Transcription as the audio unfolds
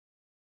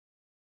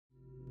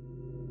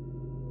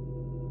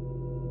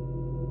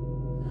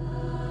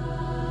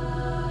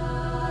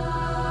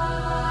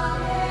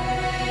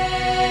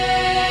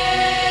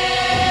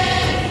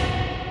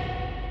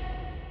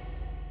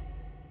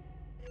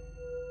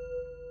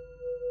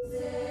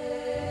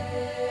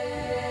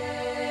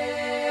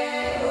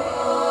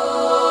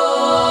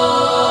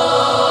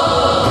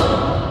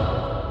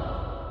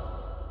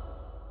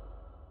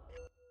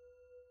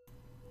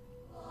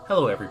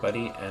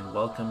and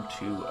welcome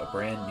to a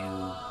brand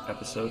new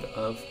episode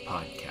of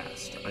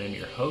Podcast. I am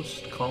your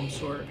host,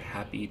 Calmsort,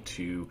 happy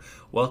to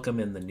welcome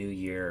in the new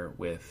year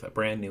with a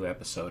brand new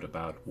episode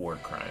about war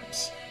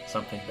crimes,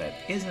 something that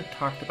isn't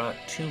talked about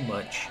too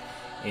much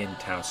in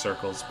Tau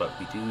circles, but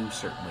we do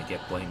certainly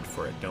get blamed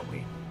for it, don't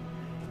we?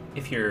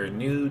 If you're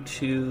new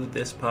to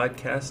this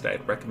podcast,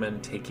 I'd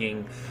recommend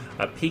taking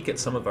a peek at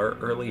some of our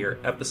earlier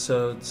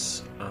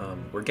episodes.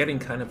 We're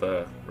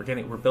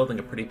building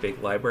a pretty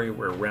big library.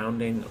 We're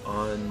rounding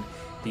on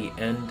the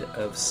end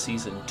of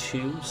season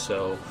 2,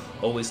 so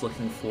always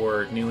looking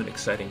for new and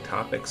exciting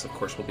topics. Of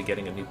course, we'll be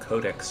getting a new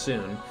codex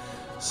soon,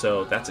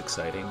 so that's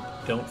exciting.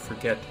 Don't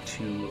forget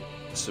to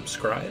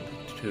subscribe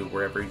to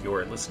wherever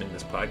you're listening to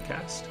this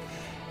podcast.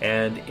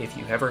 And if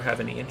you ever have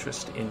any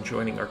interest in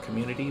joining our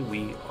community,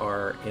 we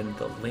are in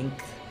the link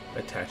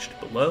attached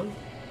below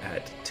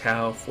at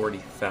Tau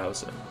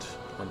 40,000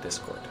 on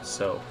Discord.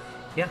 So,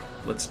 yeah,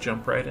 let's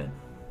jump right in.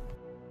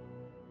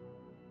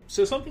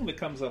 So something that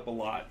comes up a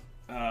lot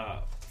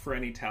for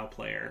any Tau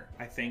player,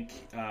 I think,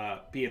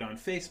 be it on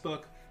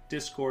Facebook,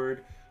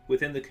 Discord,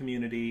 within the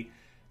community,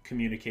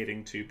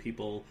 communicating to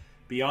people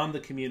beyond the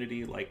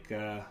community, like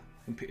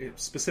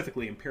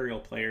specifically Imperial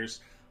players,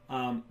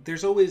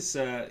 there's always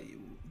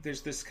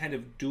there's this kind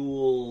of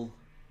dual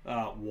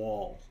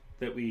wall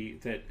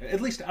that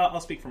at least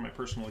I'll speak from my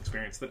personal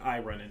experience that I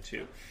run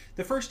into.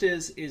 The first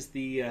is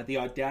the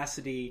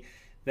audacity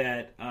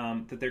that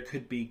there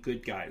could be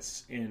good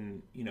guys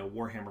in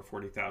Warhammer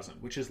 40,000,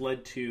 which has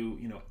led to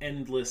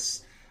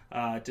endless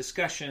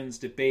discussions,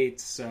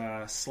 debates,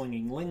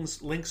 slinging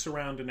links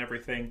around and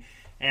everything,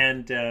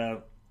 and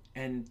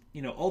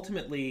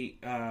ultimately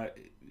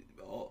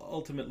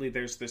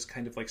there's this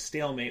kind of like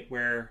stalemate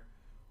where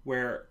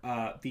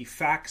the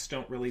facts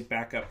don't really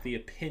back up the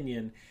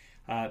opinion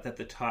that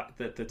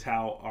the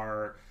Tau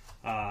are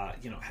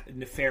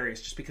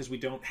nefarious, just because we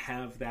don't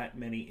have that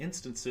many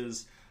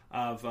instances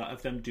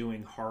of them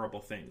doing horrible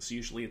things.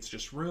 Usually it's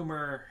just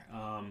rumor,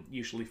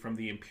 usually from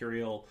the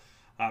Imperial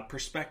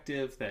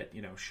perspective that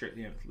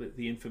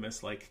the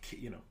infamous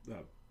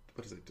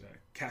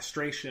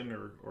castration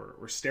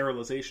or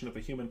sterilization of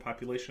a human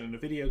population in a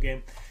video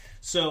game.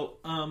 So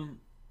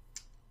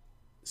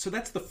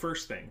that's the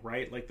first thing,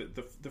 right? Like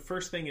the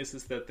first thing is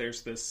that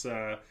there's this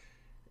that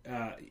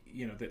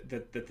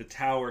the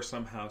Tau are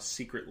somehow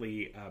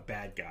secretly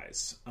bad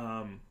guys,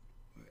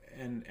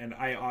 and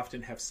I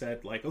often have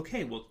said, like,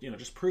 okay, well,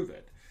 just prove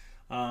it.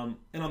 And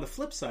on the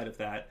flip side of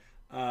that,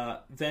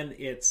 then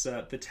it's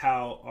the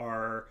Tau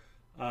are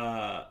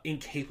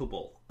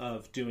incapable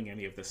of doing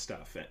any of this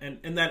stuff,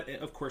 and that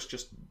of course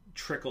just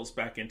trickles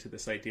back into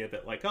this idea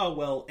that, like, oh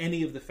well,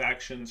 any of the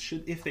factions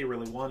should, if they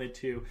really wanted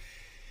to,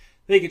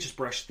 they could just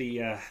brush the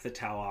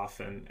Tau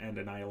off and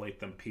annihilate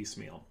them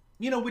piecemeal.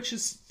 Which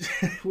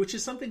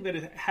is something that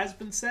has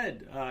been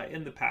said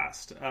in the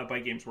past by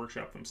Games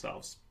Workshop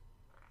themselves.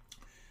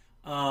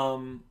 But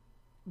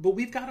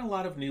we've got a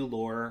lot of new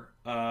lore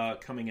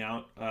coming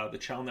out. The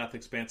Chalnath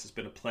Expanse has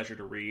been a pleasure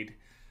to read.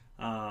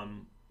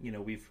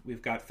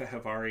 We've got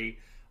Fehavari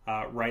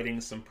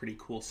writing some pretty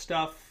cool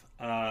stuff.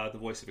 The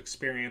Voice of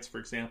Experience, for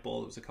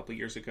example, it was a couple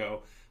years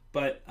ago.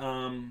 But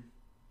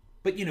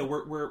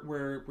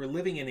we're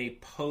living in a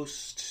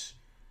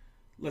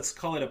let's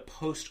call it a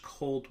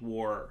post-Cold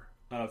War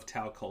of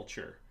Tau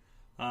culture.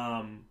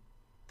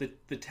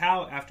 The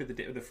Tau, after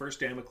the first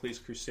Damocles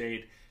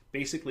Crusade,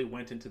 basically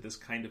went into this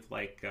kind of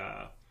like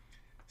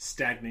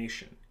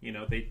stagnation.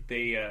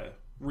 They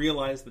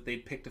realized that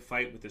they'd picked a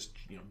fight with this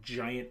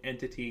giant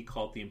entity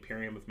called the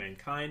Imperium of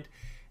Mankind,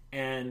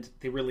 and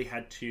they really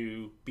had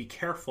to be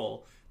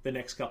careful the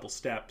next couple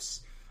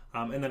steps.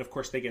 And then, of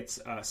course, they get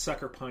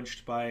sucker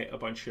punched by a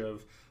bunch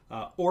of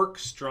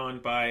orcs drawn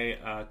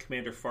by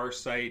Commander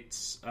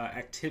Farsight's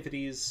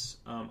activities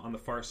on the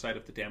far side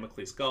of the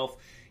Damocles Gulf.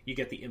 You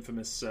get the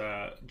infamous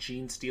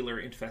Gene Stealer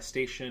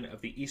infestation of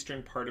the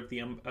eastern part of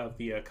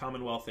the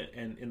Commonwealth,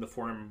 and in the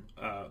form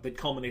that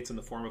culminates in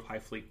the form of High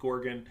Fleet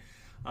Gorgon,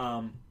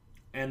 and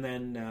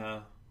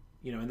then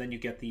you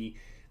get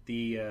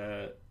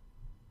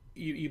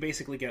you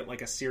basically get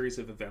like a series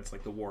of events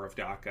like the War of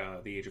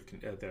Dhaka, the Age of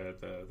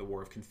the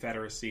War of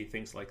Confederacy,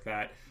 things like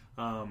that,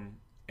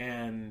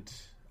 and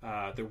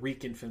the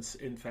Reek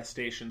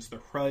infestations, the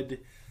Hrud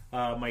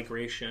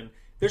migration.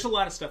 There's a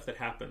lot of stuff that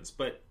happens,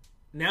 but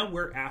now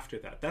we're after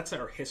that. That's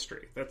our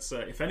history. That's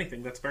if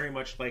anything, that's very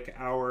much like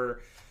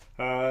our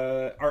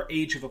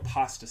age of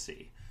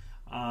apostasy.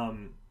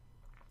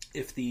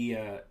 If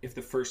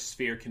the first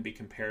sphere can be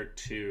compared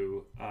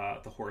to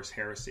the Horus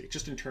Heresy,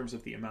 just in terms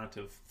of the amount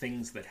of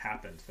things that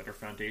happened that are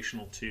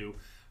foundational to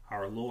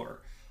our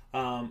lore.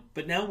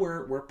 But now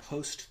we're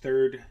post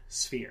Third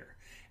Sphere,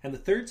 and the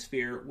Third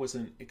Sphere was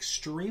an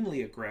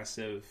extremely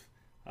aggressive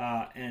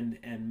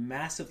and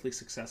massively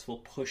successful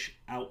push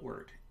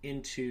outward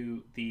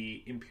into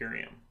the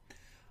Imperium,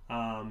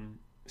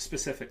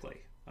 specifically.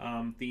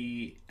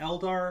 The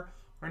Eldar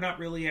are not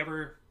really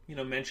ever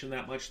mentioned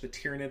that much. The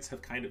Tyranids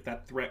have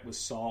that threat was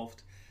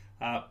solved.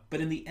 But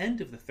in the end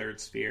of the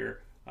Third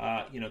Sphere,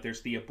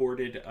 there's the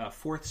aborted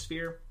Fourth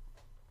Sphere,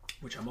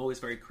 which I'm always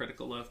very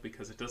critical of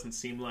because it doesn't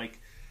seem like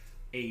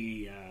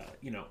a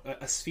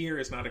sphere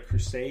is not a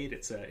crusade.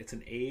 It's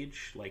an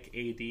age like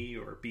AD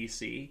or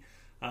BC.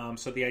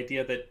 So the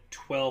idea that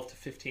 12 to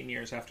 15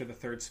 years after the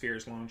third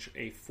sphere's launch,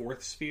 a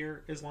fourth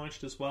sphere is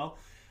launched as well.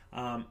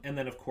 And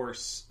then, of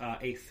course,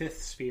 a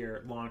fifth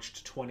sphere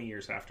launched 20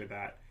 years after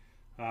that.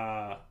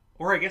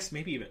 Or I guess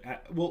maybe even...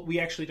 we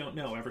actually don't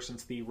know. Ever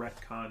since the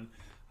retcon,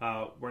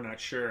 we're not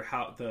sure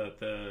how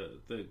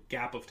the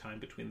gap of time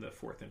between the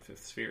fourth and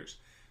fifth spheres.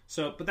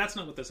 So, but that's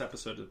not what this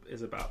episode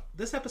is about.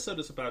 This episode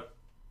is about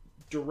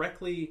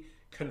directly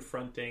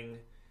confronting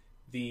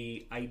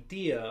the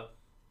idea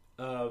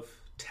of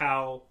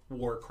Tau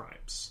war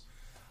crimes.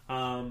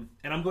 And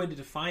I'm going to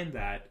define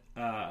that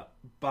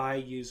by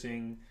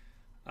using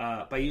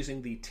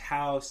the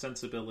Tau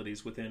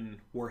sensibilities within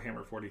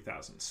Warhammer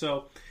 40,000.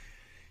 So,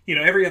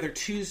 every other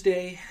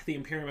Tuesday, the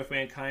Imperium of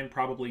Mankind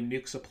probably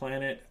nukes a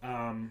planet.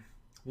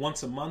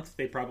 Once a month,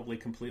 they probably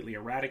completely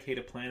eradicate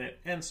a planet,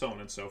 and so on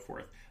and so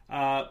forth.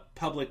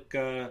 Public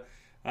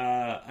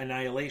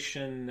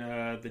annihilation,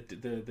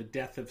 the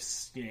death of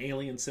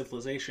alien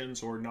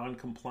civilizations or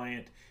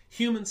non-compliant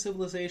human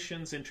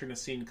civilizations,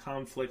 internecine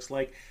conflicts.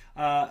 Like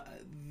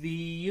the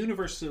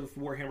universe of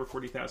Warhammer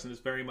 40,000 is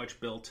very much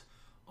built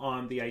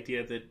on the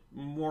idea that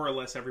more or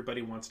less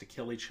everybody wants to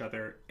kill each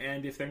other,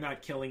 and if they're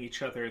not killing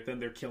each other, then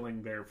they're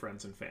killing their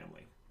friends and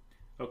family.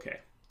 Okay.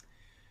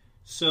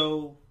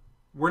 So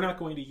we're not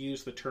going to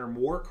use the term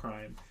war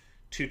crime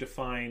to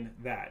define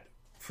that.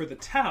 For the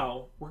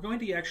Tau, we're going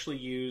to actually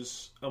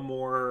use a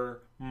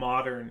more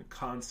modern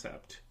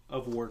concept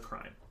of war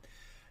crime.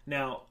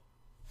 Now,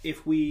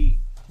 if we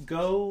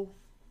go,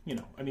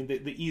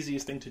 the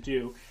easiest thing to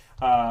do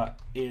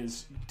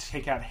is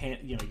take out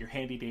your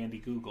handy dandy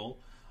Google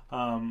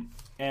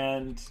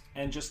and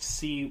just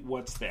see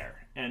what's there.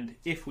 And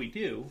if we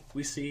do,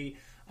 we see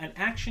an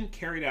action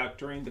carried out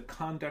during the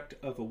conduct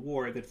of a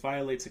war that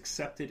violates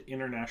accepted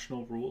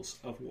international rules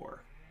of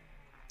war.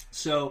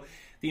 So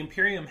the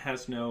Imperium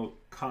has no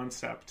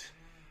concept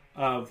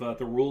of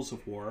the rules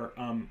of war.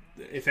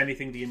 If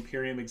anything, the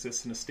Imperium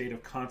exists in a state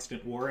of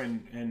constant war,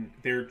 and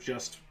they're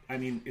just,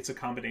 it's a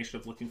combination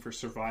of looking for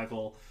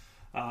survival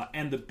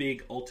and the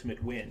big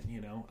ultimate win,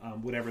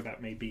 whatever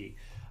that may be.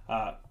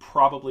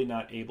 Probably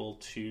not able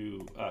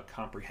to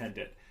comprehend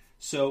it.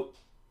 So,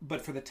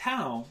 but for the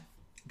Tau,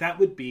 that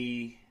would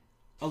be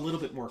a little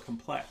bit more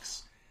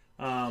complex.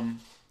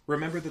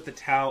 Remember that the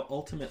Tau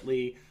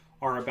ultimately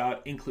are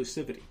about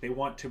inclusivity. They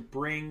want to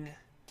bring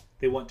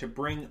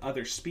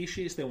other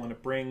species. They want to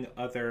bring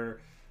other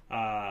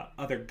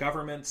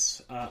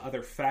governments,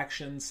 other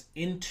factions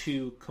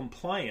into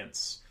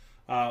compliance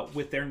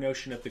with their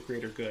notion of the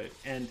greater good.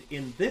 And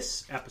in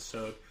this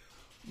episode,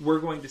 we're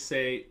going to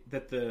say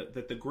that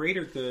the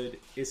greater good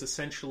is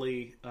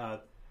essentially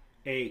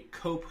a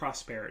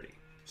co-prosperity.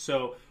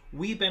 So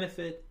we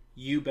benefit,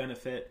 you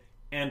benefit,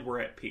 and we're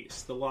at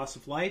peace. The loss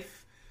of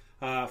life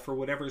for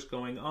whatever's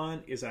going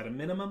on is at a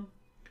minimum,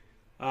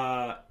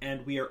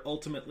 and we are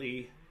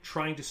ultimately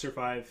trying to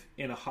survive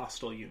in a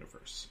hostile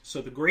universe.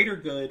 So the greater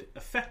good,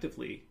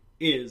 effectively,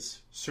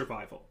 is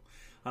survival.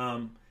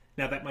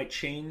 Now, that might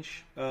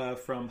change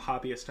from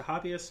hobbyist to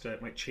hobbyist.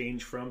 It might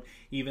change from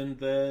even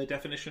the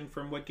definition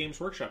from what Games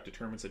Workshop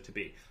determines it to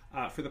be.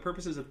 For the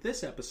purposes of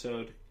this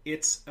episode,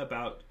 it's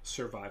about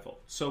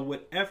survival. So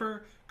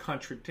whatever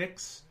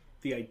contradicts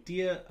the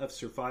idea of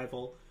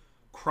survival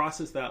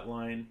crosses that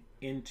line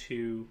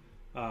into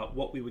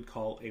what we would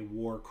call a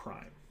war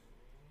crime.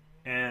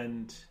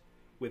 And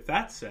with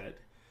that said,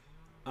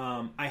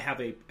 I have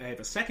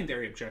a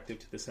secondary objective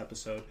to this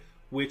episode,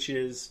 which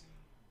is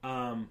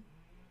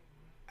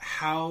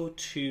how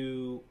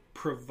to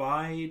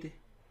provide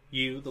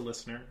you, the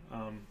listener,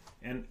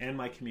 and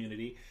my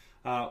community,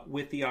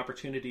 with the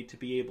opportunity to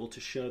be able to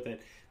show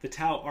that the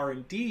Tau are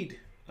indeed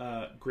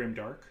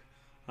grimdark.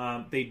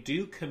 They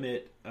do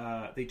commit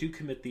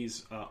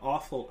these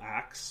awful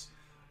acts,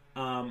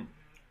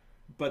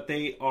 but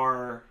they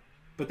are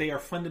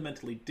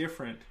fundamentally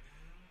different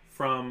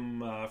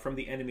from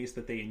the enemies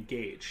that they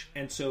engage.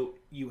 And so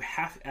you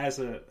have, as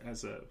a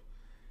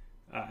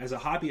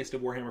hobbyist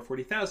of Warhammer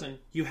 40,000,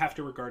 you have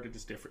to regard it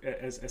as different,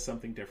 as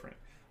something different.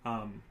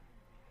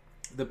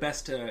 The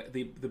best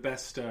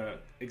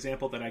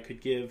example that I could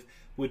give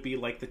would be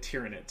like the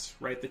Tyranids,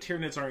 right? The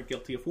Tyranids aren't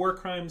guilty of war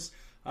crimes.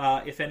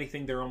 If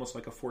anything, they're almost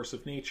like a force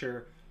of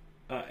nature,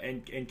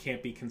 and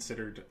can't be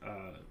considered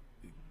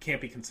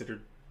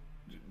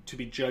to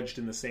be judged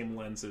in the same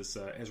lens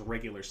as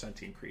regular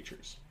sentient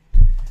creatures.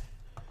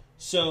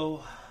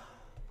 So,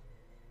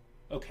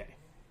 okay.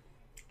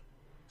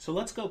 So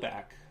let's go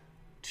back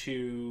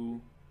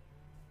to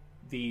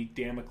the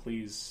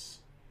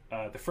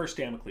first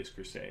Damocles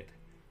Crusade,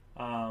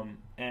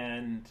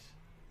 and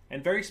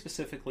very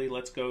specifically,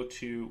 let's go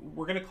to,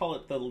 we're going to call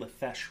it the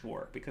Lefesh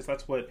War, because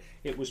that's what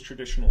it was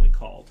traditionally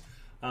called.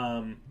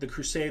 The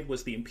Crusade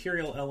was the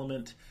imperial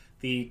element,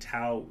 the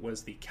Tau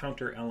was the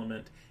counter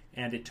element,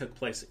 and it took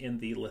place in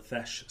the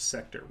Lefesh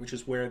sector, which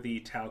is where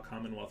the Tau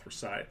Commonwealth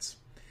resides.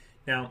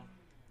 Now,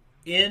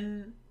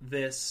 in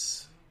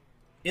this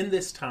in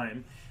this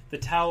time, the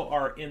Tau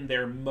are in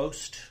their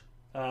most,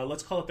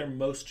 let's call it their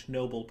most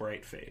noble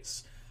bright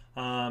phase.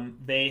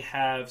 They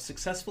have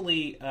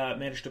successfully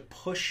managed to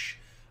push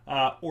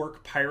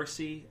orc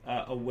piracy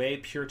away.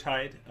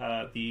 Puretide,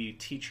 the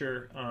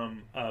teacher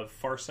of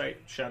Farsight,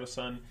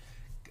 Shadowsun,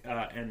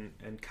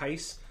 and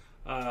Kais,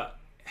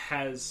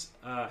 has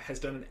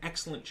done an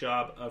excellent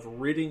job of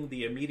ridding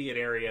the immediate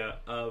area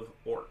of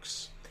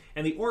orcs.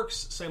 And the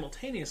orcs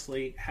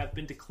simultaneously have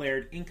been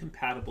declared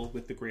incompatible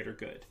with the greater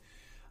good,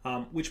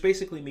 which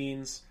basically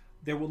means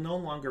there will no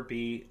longer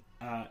be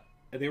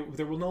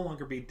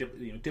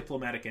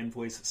diplomatic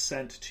envoys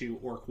sent to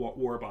orc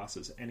war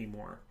bosses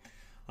anymore.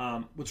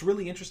 What's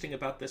really interesting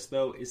about this,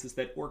 though, is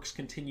that orcs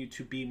continue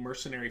to be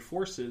mercenary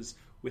forces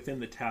within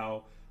the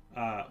Tau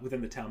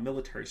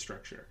military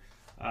structure.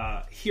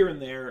 Here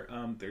and there,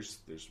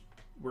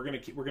 we're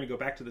gonna go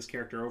back to this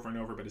character over and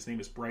over, but his name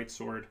is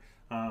Brightsword.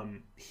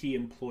 He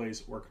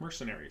employs orc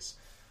mercenaries.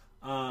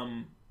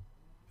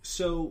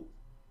 So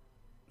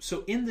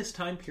in this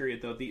time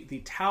period, though,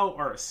 the Tau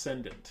are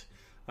ascendant.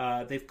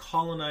 They've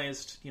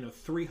colonized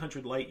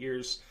 300 light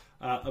years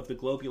of the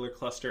globular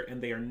cluster,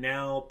 and they are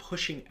now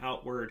pushing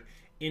outward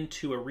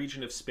into a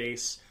region of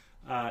space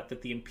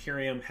that the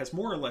Imperium has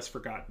more or less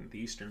forgotten, the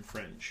Eastern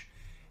Fringe.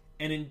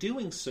 And in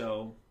doing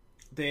so,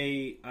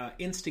 they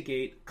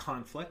instigate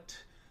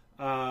conflict.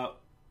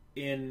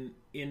 In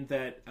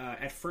that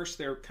at first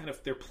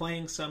they're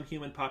playing some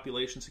human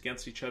populations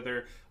against each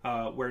other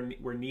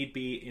where need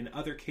be. In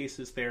other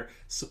cases, they're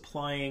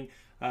supplying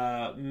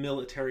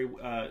military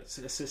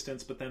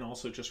assistance, but then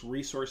also just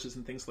resources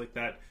and things like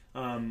that.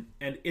 And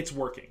it's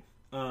working.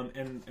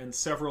 And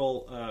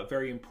several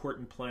very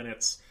important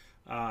planets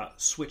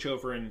switch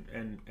over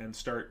and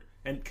start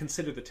and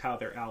consider the Tau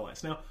their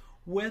allies. Now,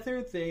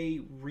 whether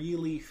they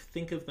really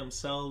think of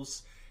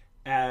themselves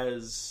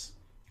as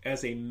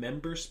a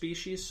member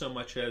species so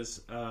much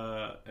as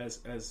a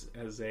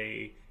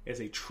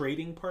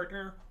trading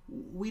partner,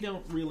 we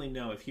don't really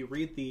know. If you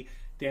read the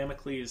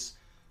Damocles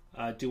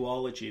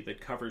duology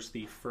that covers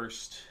the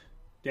first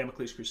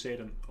Damocles Crusade,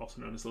 and also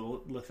known as the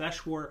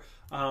Lethesh War,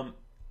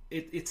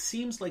 it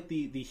seems like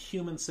the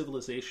human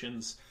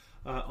civilizations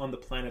on the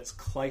planets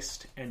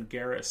Kleist and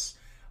Garrus,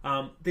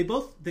 they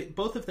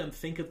both of them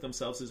think of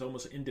themselves as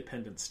almost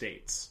independent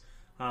states.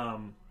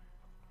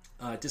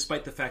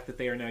 Despite the fact that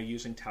they are now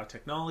using Tau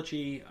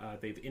technology,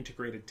 they've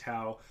integrated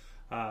Tau,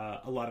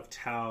 a lot of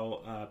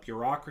Tau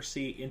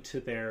bureaucracy into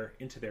their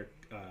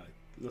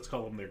let's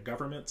call them their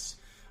governments.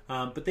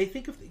 But they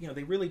think of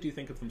they really do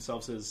think of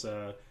themselves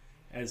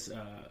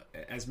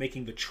as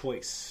making the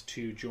choice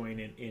to join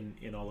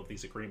in all of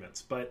these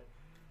agreements. But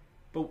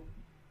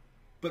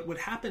what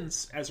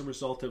happens as a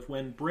result of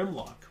when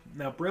Brimlock?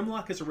 Now,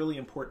 Brimlock is a really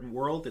important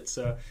world. It's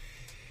an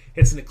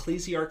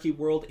ecclesiarchy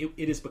world.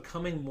 It is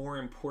becoming more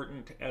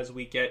important as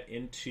we get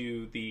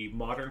into the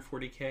modern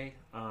 40k.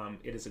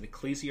 It is an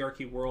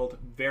ecclesiarchy world,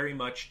 very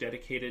much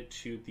dedicated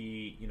to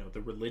the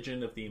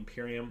religion of the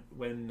Imperium.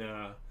 When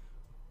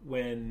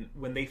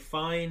they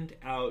find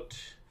out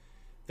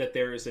that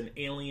there is an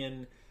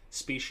alien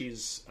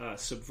species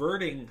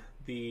subverting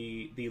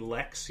the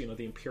Lex,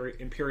 the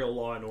imperial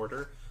law and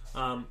order,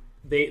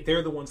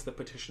 they're the ones that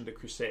petition the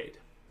Crusade.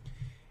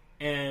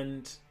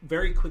 And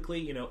very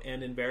quickly,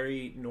 and in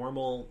very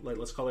normal,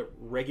 let's call it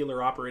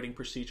regular operating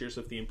procedures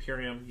of the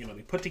Imperium,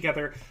 they put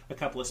together a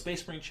couple of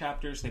Space Marine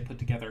chapters, they put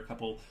together a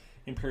couple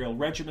Imperial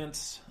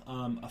regiments,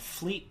 a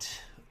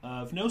fleet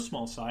of no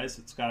small size.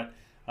 It's got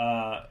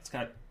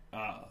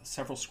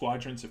several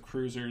squadrons of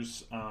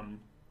cruisers.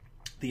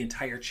 The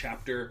entire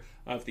chapter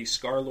of the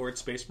Scarlord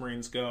Space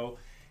Marines go,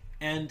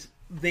 and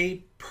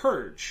they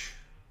purge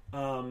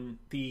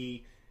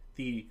the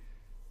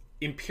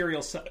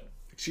Imperial side.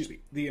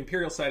 The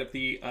Imperial side of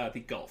the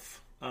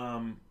Gulf.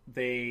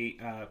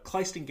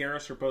 Kleist and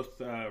Garrus are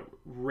both,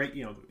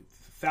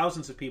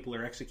 thousands of people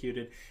are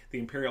executed.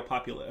 The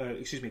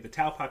the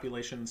Tau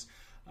populations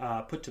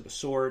put to the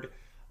sword.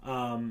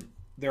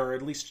 There are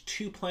at least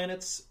 2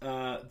 planets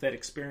that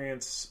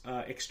experience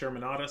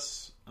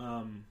Exterminatus,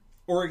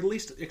 or at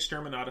least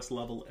Exterminatus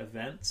level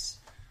events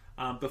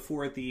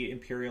before the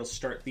Imperials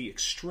start the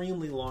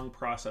extremely long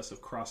process of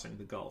crossing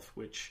the Gulf,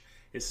 which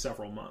is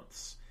several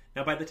months.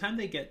 Now, by the time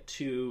they get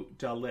to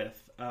Dalith,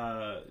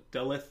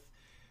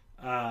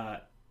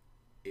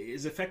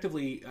 is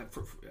effectively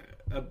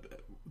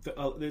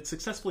it's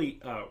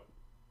successfully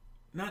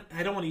not.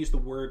 I don't want to use the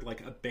word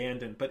like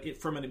abandoned, but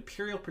from an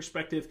Imperial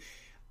perspective,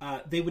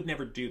 they would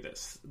never do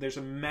this. There's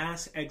a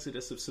mass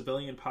exodus of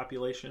civilian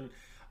population.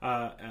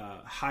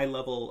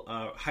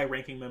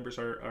 High-ranking members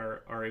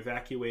are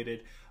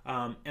evacuated,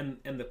 and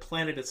the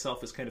planet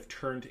itself is kind of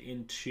turned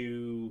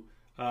into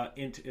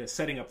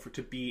setting up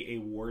to be a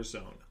war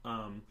zone,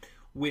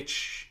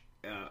 which,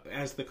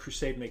 as the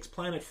Crusade makes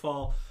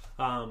planetfall,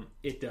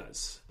 it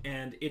does,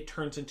 and it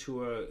turns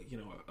into a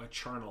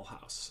charnel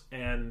house.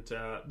 And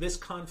this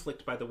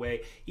conflict, by the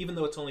way, even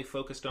though it's only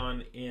focused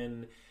on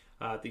in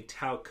the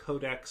Tau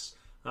Codex,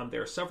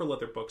 there are several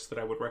other books that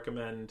I would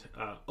recommend.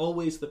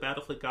 Always the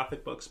Battlefleet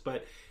Gothic books,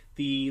 but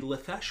The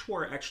Lefesh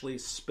War actually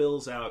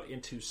spills out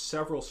into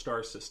several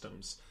star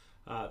systems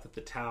that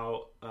the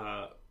Tau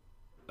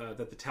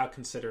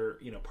consider,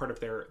 part of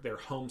their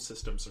home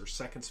systems or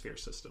second sphere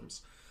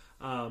systems,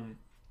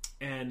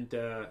 and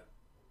a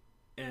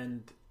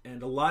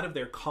lot of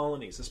their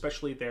colonies,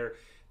 especially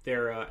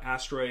their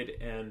asteroid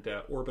and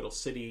orbital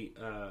city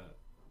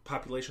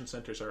population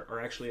centers, are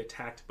actually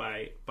attacked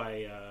by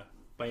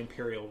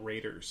Imperial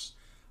raiders,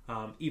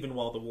 even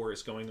while the war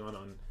is going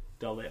on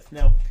Dal'Ith.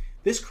 Now,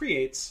 this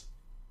creates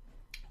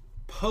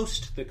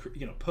post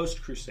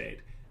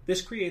Crusade.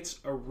 This creates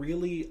a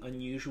really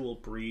unusual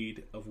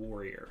breed of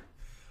warrior,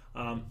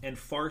 and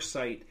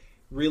Farsight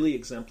really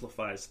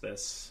exemplifies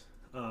this.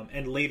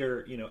 And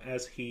later,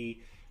 as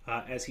he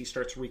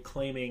starts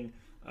reclaiming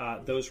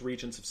those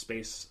regions of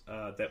space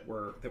that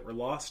were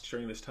lost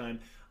during this time,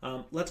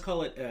 let's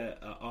call it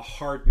a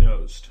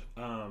hard-nosed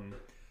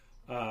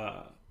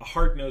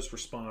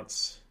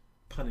response,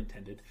 pun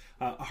intended,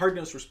 a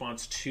hard-nosed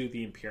response to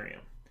the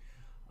Imperium.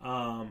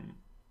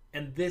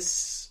 And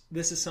this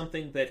is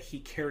something that he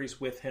carries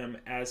with him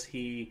as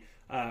he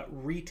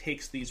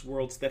retakes these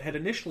worlds that had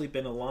initially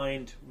been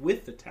aligned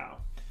with the Tau.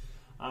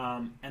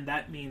 And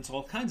that means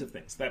all kinds of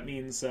things. That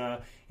means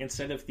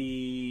instead of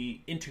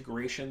the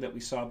integration that we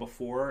saw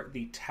before,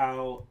 the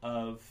Tau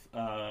of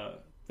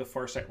the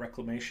Farsight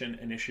Reclamation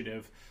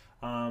Initiative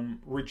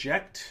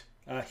reject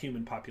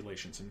human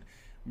populations and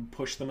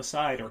push them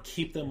aside or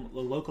keep them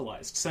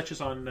localized, such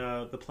as on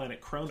the planet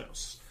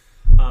Kronos,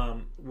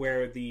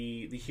 where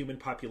the human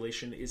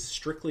population is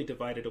strictly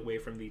divided away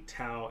from the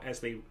Tau as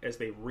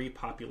they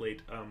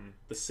repopulate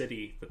the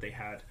city that they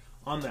had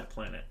on that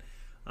planet.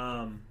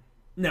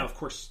 Now, of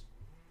course,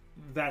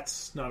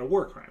 that's not a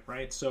war crime,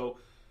 right? So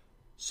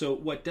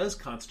what does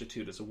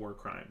constitute as a war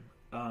crime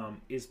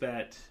is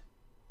that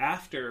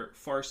after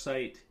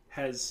Farsight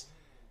has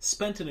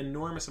spent an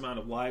enormous amount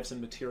of lives and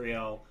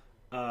material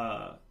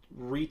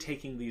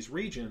retaking these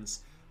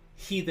regions,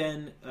 he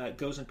then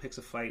goes and picks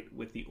a fight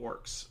with the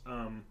orcs.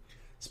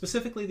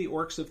 Specifically the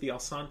orcs of the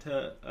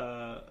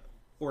Alsanta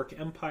Orc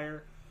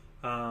Empire.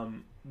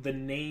 The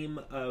name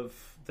of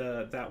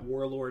that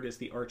warlord is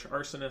the Arch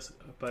Arsonist,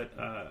 but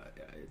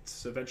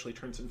it eventually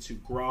turns into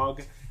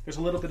Grog. There's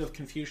a little bit of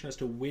confusion as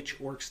to which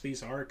orcs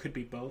these are. It could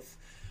be both.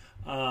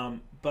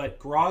 But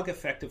Grog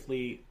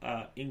effectively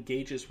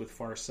engages with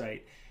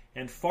Farsight,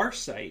 and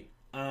Farsight,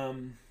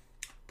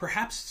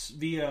 perhaps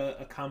via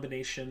a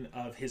combination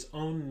of his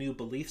own new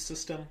belief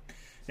system.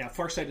 Now,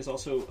 Farsight is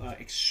also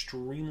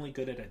extremely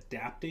good at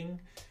adapting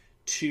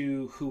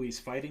to who he's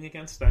fighting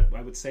against. That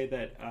I would say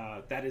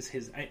that that is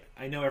his.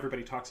 I know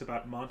everybody talks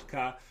about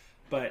Montka,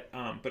 but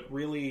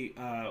really,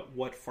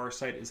 what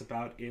Farsight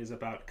is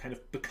about kind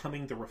of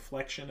becoming the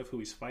reflection of who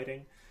he's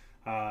fighting.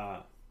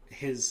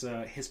 His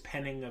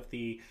penning of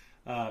the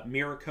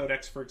Mirror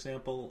Codex, for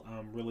example,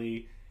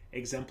 really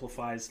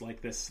exemplifies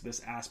like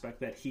this aspect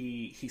that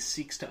he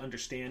seeks to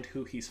understand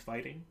who he's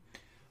fighting,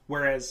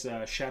 whereas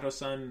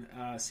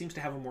Shadowsun seems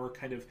to have a more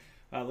kind of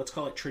let's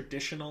call it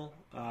traditional.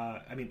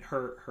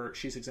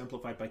 She's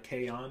exemplified by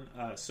Kaon,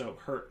 so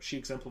she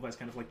exemplifies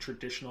kind of like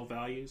traditional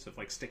values of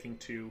like sticking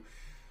to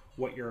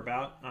what you're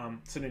about.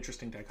 It's an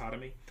interesting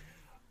dichotomy,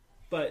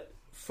 but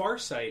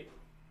Farsight,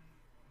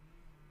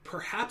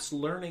 perhaps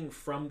learning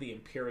from the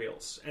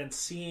Imperials and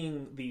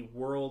seeing the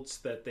worlds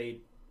that they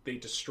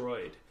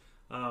destroyed,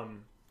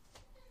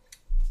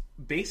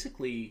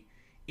 basically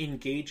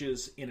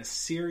engages in a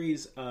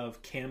series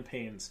of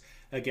campaigns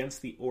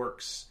against the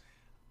orcs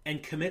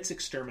and commits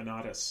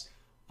exterminatus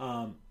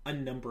a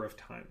number of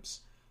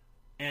times.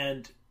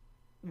 And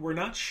we're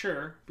not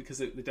sure,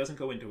 because it doesn't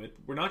go into it,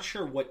 we're not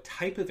sure what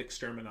type of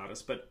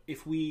exterminatus, but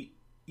if we,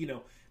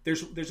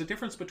 there's a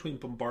difference between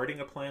bombarding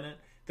a planet,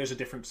 there's a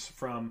difference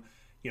from,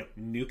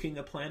 nuking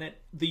a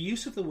planet. The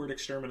use of the word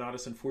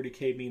exterminatus in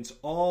 40K means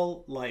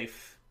all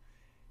life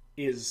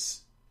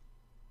there's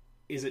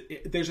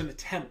an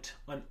attempt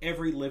on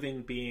every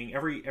living being,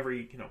 every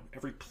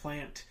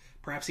plant,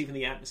 perhaps even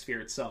the atmosphere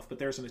itself, but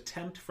there's an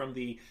attempt from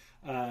the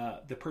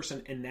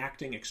person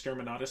enacting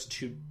exterminatus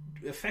to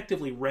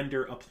effectively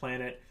render a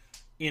planet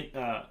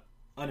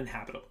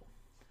uninhabitable.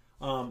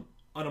 On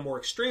a more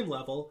extreme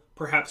level,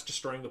 perhaps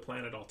destroying the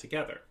planet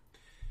altogether.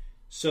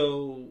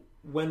 So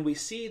when we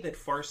see that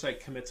Farsight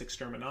commits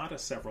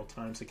exterminatus several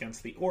times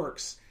against the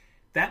orcs,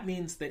 that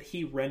means that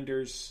he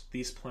renders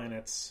these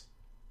planets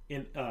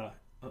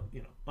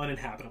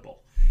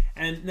uninhabitable.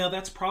 And now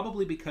that's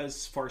probably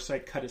because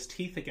Farsight cut his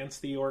teeth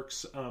against the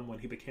orcs when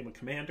he became a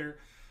commander.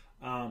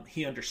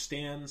 He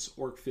understands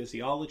orc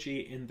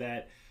physiology in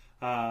that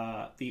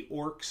the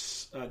orc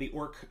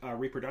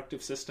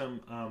reproductive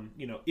system,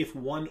 if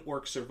one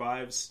orc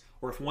survives,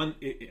 or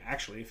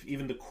if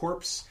even the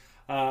corpse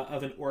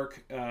of an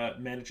orc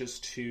manages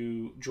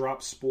to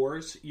drop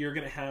spores, you're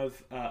going to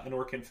have an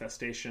orc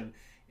infestation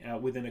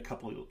within a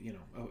couple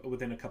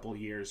of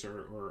years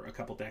or a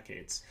couple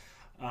decades.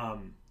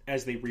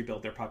 As they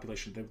rebuild their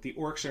population. The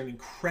orcs are an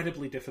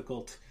incredibly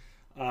difficult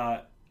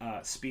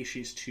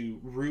species to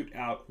root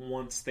out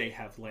once they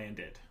have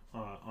landed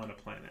on a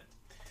planet.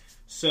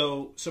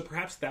 So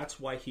perhaps that's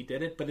why he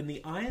did it. But in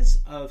the eyes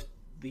of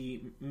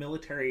the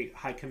military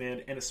high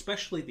command, and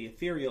especially the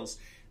Ethereals,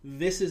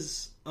 this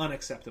is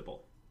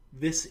unacceptable.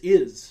 This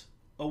is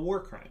a war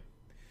crime.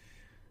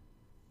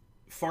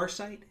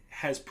 Farsight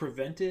has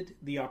prevented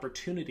the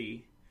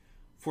opportunity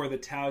for the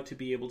Tau to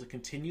be able to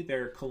continue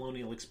their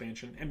colonial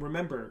expansion. And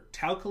remember,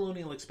 Tau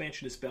colonial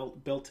expansion is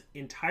built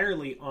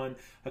entirely on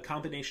a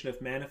combination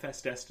of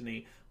manifest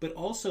destiny, but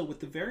also with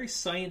the very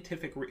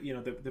scientific,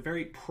 the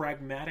very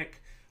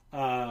pragmatic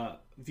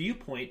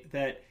viewpoint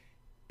that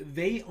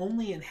they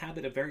only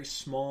inhabit a very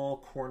small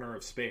corner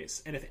of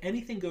space. And if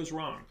anything goes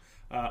wrong,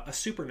 a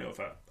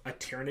supernova, a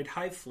Tyranid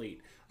hive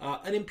fleet,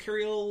 an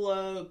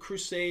Imperial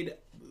crusade,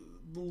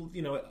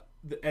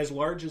 as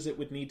large as it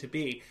would need to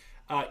be,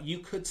 you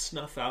could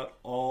snuff out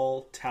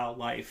all Tau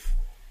life,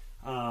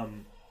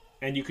 and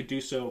you could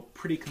do so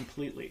pretty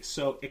completely.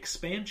 So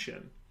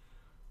expansion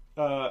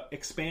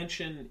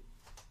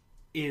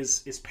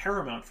is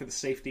paramount for the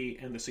safety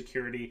and the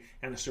security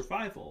and the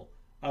survival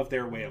of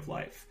their way of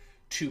life.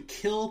 To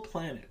kill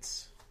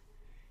planets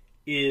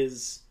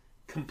is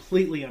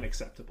completely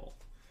unacceptable,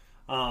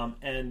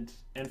 and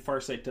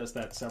Farsight does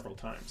that several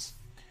times.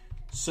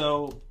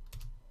 So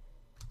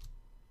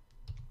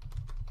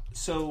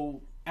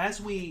as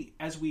we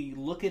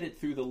look at it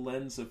through the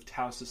lens of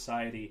Tau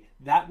society,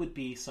 that would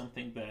be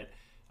something that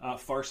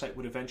Farsight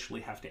would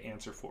eventually have to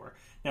answer for.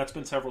 Now, it's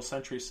been several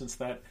centuries since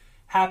that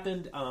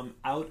happened.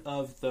 Out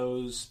of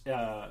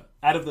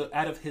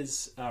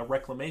his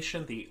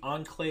reclamation, the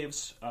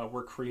enclaves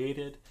were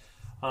created,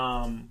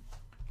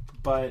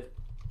 but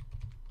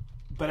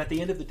at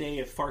the end of the day,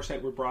 if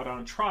Farsight were brought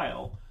on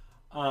trial,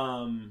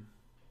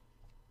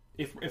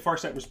 if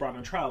Farsight was brought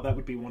on trial, that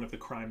would be one of the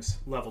crimes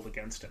leveled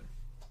against him.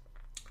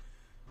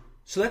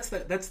 So that's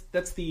the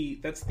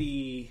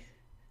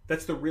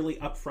really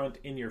upfront,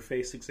 in your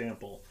face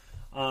example.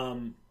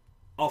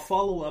 I'll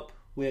follow up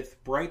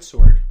with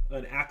Brightsword,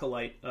 an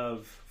acolyte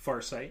of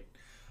Farsight,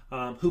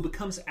 who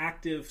becomes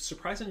active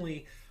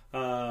surprisingly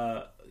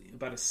about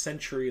a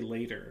century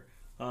later,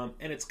 and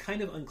it's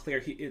kind of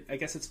unclear. I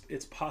guess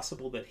it's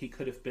possible that he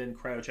could have been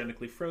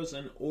cryogenically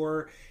frozen,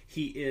 or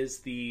he is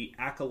the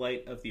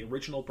acolyte of the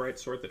original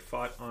Brightsword that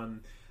fought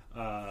on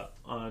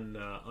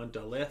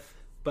Dalith.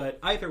 But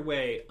either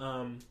way,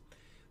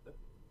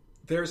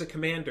 there's a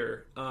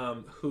commander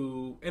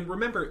who, and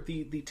remember,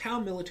 the Tau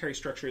military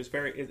structure is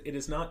it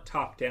is not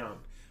top down.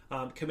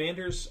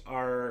 Commanders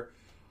are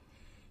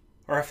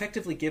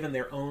effectively given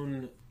their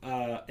own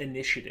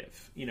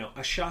initiative.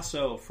 A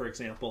Chasseur, for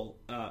example,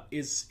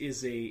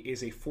 is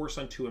a force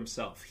unto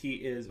himself. He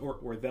is,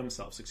 or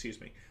themselves, excuse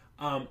me.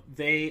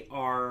 They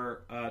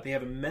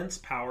have immense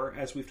power,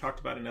 as we've talked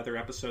about in other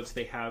episodes.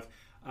 They have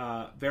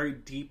very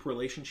deep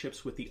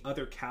relationships with the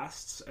other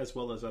castes as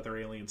well as other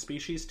alien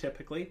species,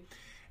 typically,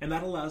 and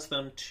that allows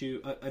them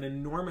to an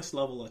enormous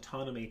level of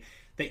autonomy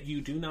that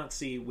you do not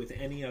see with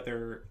any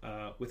other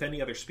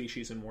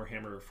species in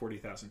Warhammer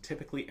 40,000.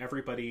 Typically,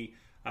 everybody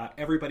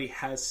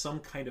has some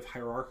kind of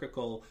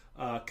hierarchical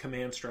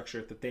command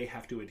structure that they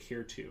have to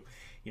adhere to.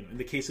 In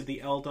the case of the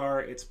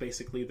Eldar, it's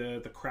basically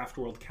the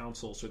Craftworld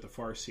Councils or the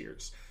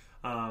Farseers.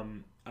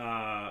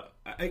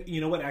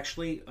 You know what?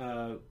 Actually,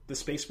 the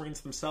Space Marines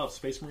themselves.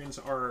 Space Marines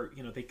are,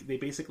 they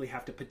basically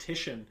have to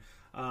petition,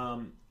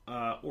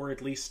 or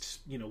at least,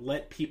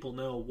 let people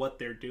know what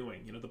they're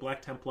doing. The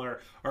Black Templar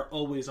are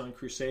always on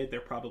crusade.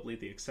 They're probably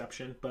the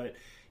exception. But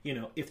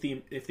if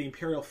the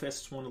Imperial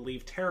Fists want to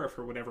leave Terra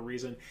for whatever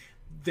reason,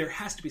 there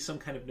has to be some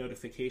kind of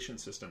notification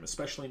system,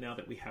 especially now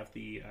that we have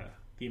the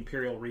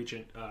Imperial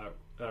Regent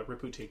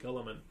Repute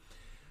Guilliman.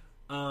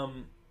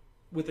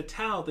 With the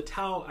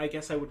Tau, I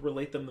guess I would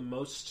relate them the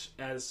most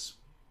as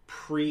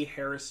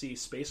pre-heresy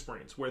Space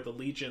Marines, where the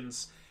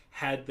legions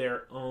had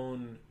their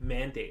own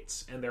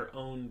mandates and their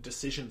own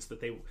decisions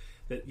that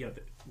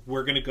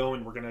we're going to go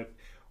and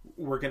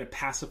we're going to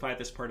pacify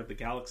this part of the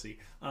galaxy.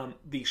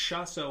 The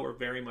Chasseurs are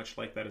very much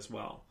like that as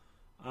well,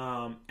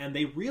 and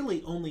they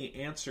really only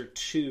answer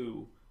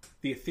to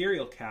the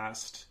Ethereal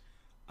caste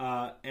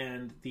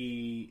and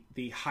the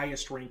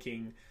highest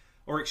ranking.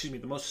 Or excuse me,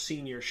 the most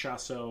senior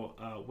Chasseur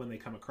when they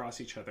come across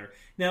each other.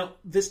 Now,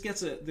 there's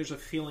a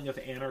feeling of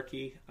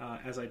anarchy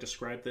as I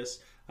describe this.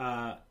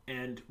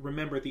 And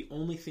remember, the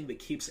only thing that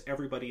keeps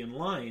everybody in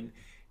line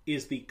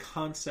is the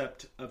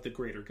concept of the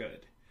greater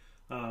good.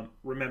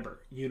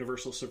 Remember,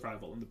 universal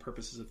survival, and the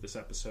purposes of this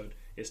episode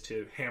is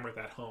to hammer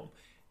that home.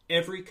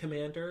 Every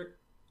commander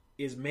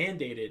is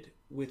mandated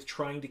with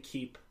trying to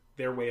keep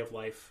their way of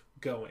life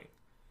going.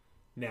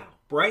 Now,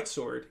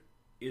 Brightsword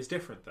is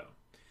different, though.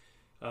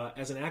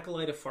 As an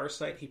acolyte of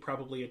Farsight, he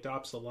probably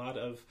adopts a lot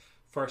of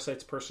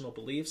Farsight's personal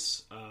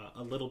beliefs,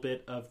 a little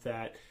bit of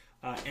that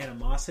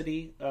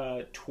animosity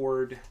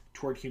toward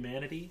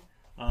humanity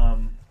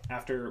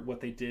after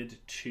what they did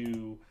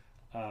to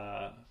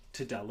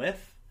Dalith,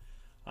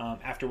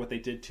 after what they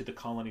did to the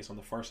colonies on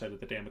the far side of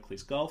the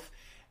Damocles Gulf,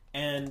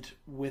 and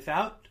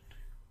without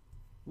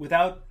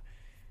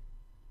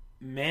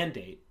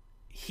mandate,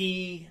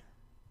 he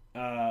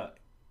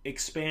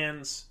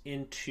expands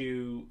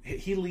into...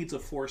 He leads a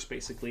force,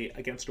 basically,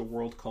 against a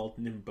world called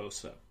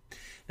Nimbosa.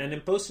 Now,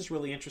 Nimbosa is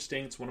really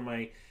interesting. It's one of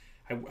my...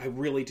 I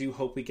really do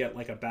hope we get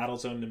like a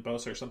Battlezone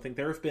Nimbosa or something.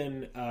 There have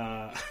been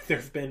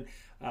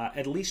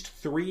at least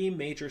 3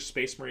 major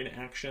Space Marine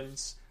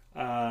actions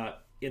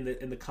in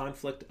the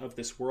conflict of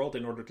this world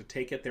in order to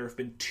take it. There have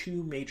been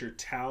 2 major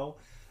Tau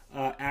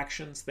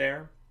actions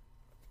there.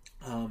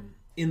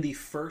 In the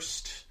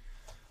first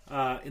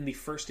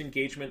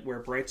engagement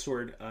where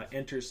Brightsword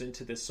enters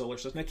into this solar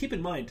system. Now, keep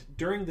in mind,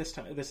 during this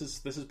time, this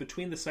is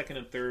between the 2nd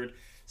and 3rd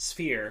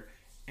sphere,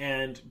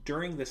 and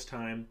during this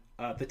time,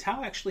 the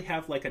Tau actually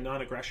have like a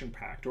non-aggression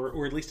pact,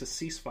 or at least a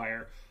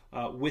ceasefire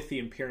with the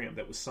Imperium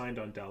that was signed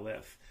on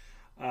Dalith,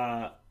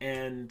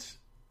 and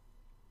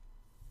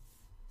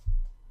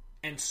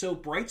so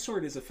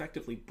Brightsword is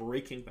effectively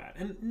breaking that.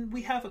 And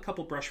we have a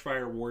couple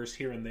brushfire wars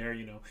here and there,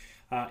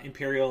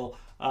 Imperial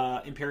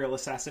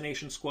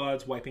assassination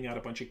squads wiping out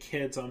a bunch of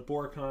kids on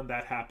Borcon.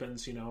 That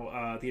happens, the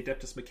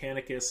Adeptus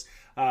Mechanicus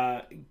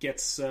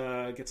gets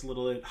a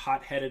little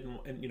hot-headed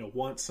and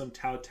wants some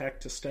Tau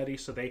tech to study,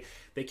 so they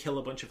kill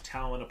a bunch of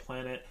Tau on a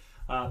planet.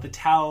 The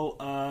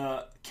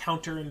Tau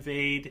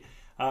counter-invade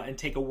and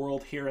take a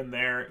world here and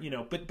there,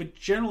 but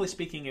generally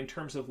speaking, in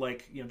terms of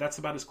that's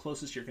about as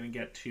close as you're going to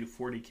get to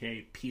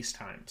 40k peace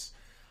times,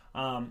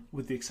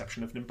 with the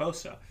exception of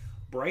Nimbosa.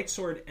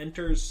 Brightsword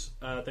enters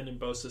the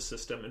Nimbosa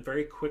system and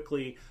very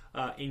quickly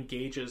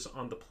engages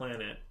on the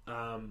planet,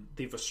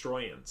 the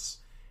Vostroyans,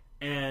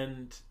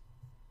 and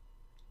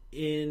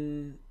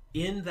in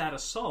that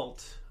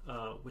assault,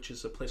 which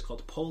is a place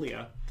called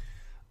Polia,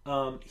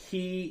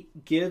 he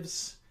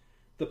gives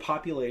the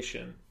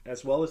population,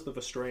 as well as the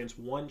Vostroyans,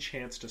 one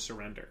chance to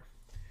surrender.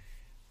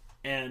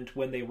 And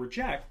when they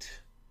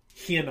reject,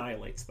 he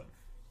annihilates them.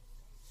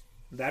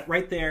 That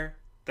right there,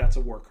 that's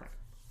a war crime.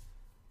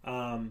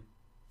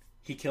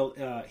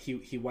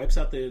 He wipes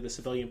out the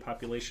civilian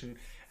population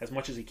as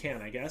much as he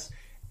can, I guess.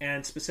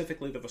 And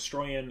specifically, the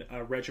Vostroyan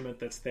regiment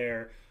that's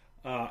there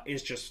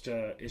is just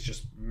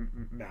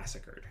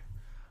massacred.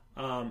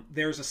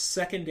 There's a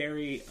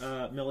secondary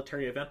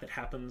military event that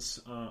happens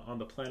on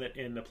the planet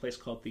in a place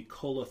called the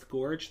Koloth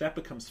Gorge. That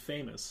becomes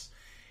famous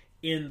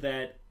in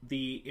that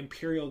the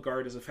Imperial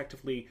Guard is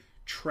effectively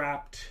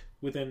trapped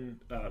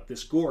within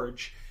this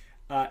gorge,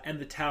 and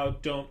the Tau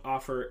don't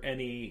offer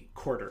any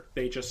quarter.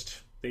 They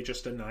just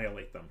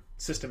annihilate them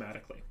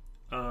systematically.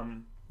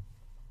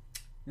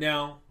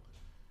 Now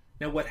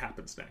what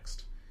happens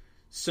next?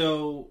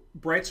 So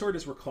Brightsword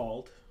is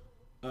recalled.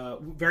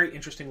 Very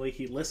interestingly,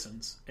 he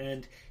listens,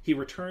 and he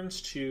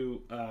returns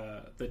to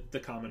the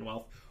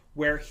Commonwealth,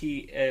 where he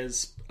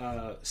is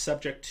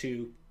subject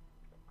to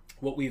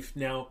what we've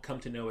now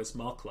come to know as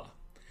Malkla,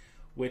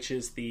 which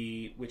is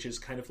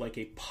kind of like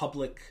a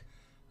public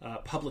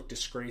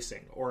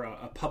disgracing, or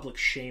a public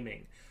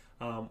shaming,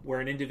 where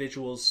an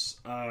individual's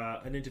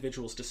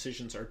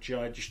decisions are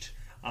judged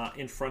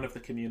in front of the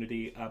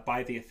community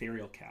by the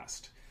Ethereal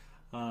Caste.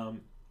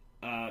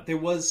 There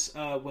was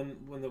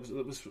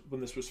when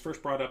this was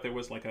first brought up, there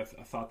was like a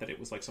thought that it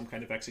was like some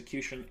kind of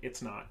execution.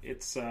 It's not.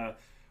 It's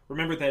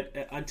remember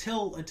that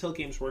until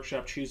Games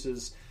Workshop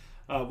chooses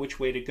which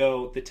way to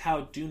go, the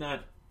Tau do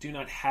not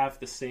have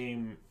the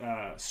same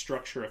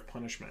structure of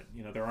punishment.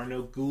 There are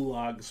no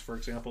gulags, for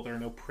example. There are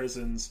no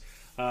prisons.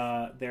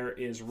 There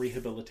is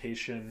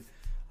rehabilitation.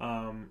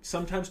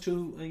 Sometimes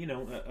to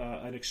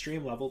an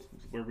extreme level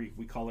where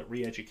we call it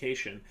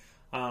re-education.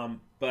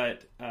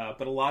 But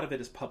a lot of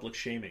it is public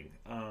shaming.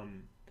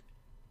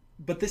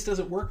 But this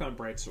doesn't work on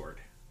Brightsword.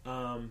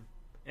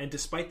 And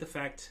despite the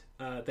fact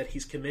that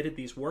he's committed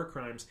these war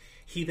crimes,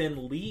 he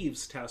then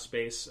leaves Tau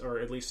space, or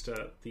at least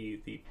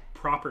the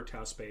proper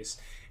Tau space,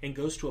 and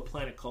goes to a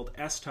planet called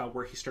S-Tau,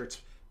 where he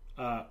starts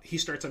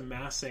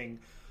amassing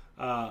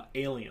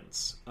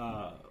aliens,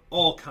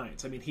 all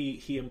kinds. I mean,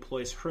 he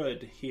employs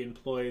Hrud, he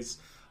employs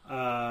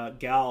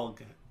Galg,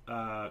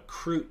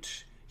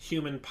 Kroot,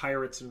 human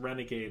pirates and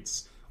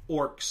renegades,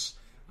 orcs,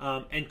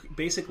 and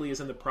basically is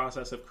in the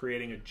process of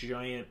creating a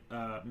giant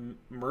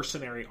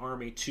mercenary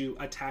army to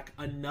attack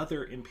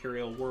another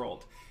Imperial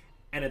world.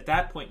 And at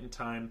that point in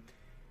time,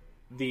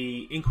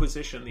 the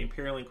Inquisition, the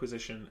Imperial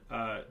Inquisition,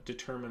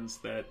 determines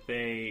that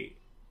they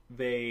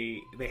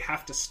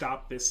have to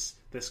stop this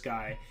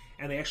guy,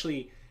 and they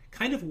actually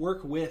kind of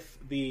work with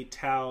the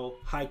Tau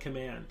High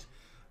Command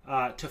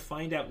to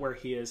find out where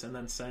he is, and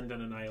then send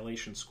an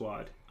annihilation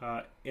squad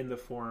in the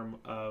form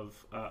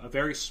of a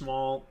very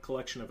small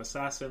collection of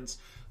assassins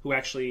who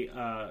actually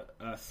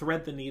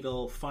thread the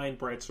needle, find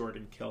Brightsword,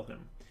 and kill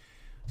him.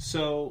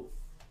 So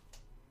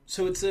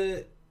it's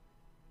an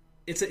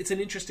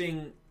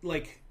interesting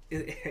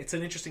it's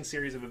an interesting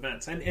series of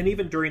events, and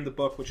even during the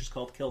book, which is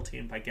called Kill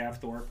Team by Gav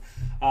Thorpe,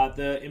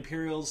 the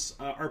Imperials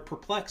are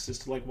perplexed as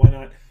to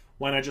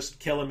why not just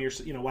kill him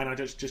why not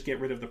just get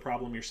rid of the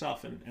problem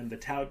yourself? And the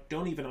Tau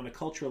don't even, on a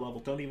cultural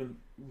level, don't even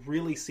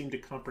really seem to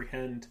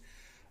comprehend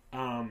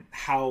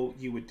how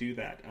you would do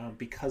that,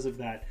 because of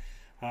that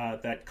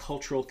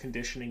cultural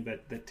conditioning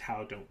that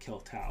Tau don't kill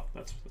Tau.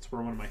 That's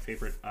where one of my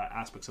favorite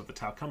aspects of the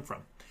Tau come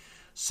from.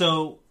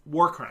 So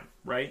war crime,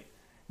 right?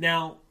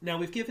 Now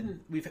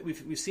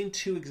we've seen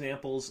two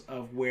examples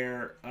of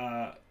where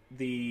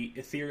the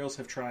Ethereals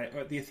have tried,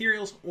 or the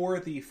Ethereals or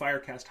the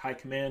Firecast High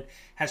Command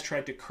has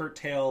tried to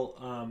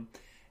curtail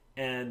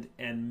and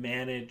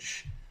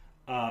manage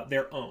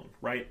their own,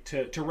 right?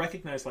 To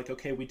recognize, like,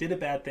 okay, we did a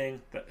bad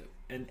thing,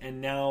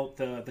 and now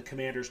the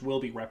commanders will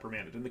be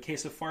reprimanded. In the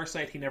case of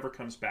Farsight, he never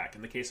comes back.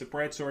 In the case of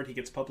Brightsword, he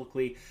gets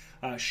publicly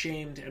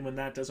shamed, and when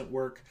that doesn't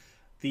work,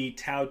 the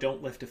Tau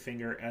don't lift a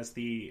finger as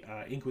the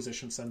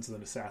Inquisition sends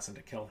an assassin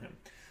to kill him.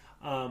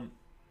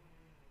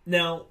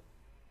 Now,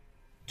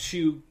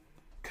 to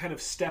kind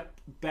of step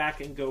back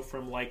and go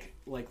from like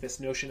this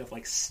notion of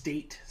like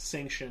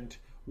state-sanctioned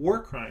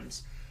war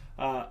crimes,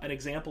 an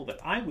example that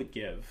I would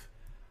give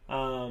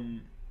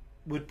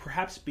would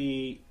perhaps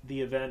be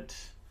the event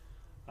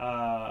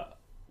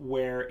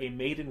where a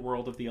maiden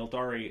world of the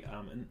Eldari,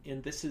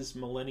 and this is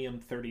Millennium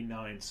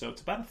 39, so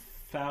it's about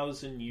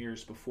 1,000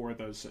 years before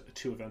those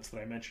two events that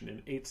I mentioned in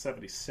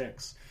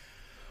 876,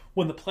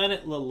 when the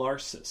planet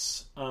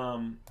Lalarsis.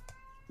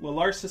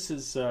 Lalarsis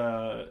is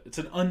it's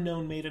an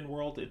unknown maiden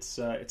world. It's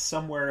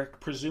somewhere,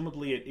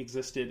 presumably it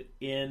existed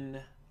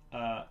in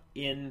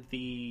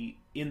the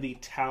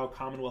Tau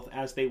Commonwealth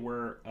as they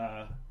were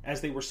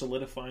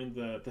solidifying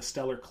the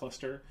stellar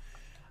cluster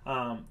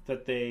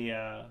that they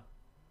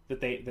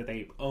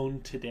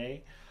own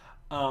today.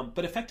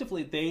 But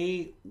effectively,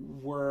 they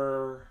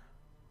were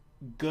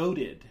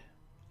goaded.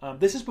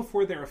 This is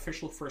before their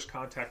official first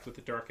contact with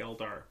the Dark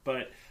Eldar,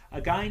 but a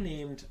guy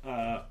named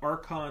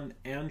Archon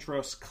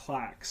Andros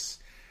Klax,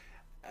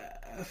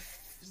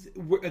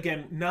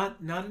 again, not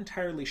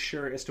entirely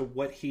sure as to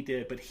what he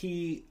did, but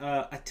he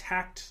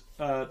attacked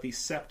the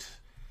Sept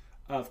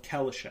of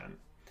Kelishan.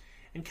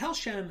 And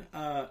Kelishan,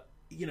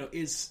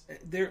 is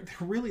they're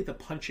really the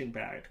punching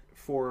bag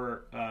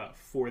for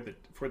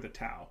the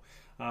Tau.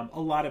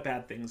 A lot of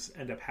bad things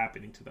end up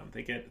happening to them.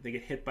 They get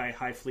hit by a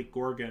High Fleet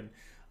Gorgon.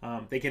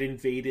 They get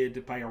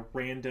invaded by a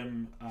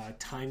random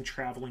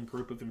time-traveling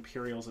group of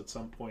Imperials at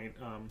some point,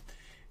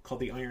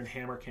 called the Iron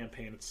Hammer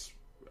Campaign. It's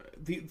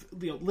the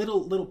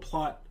little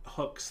plot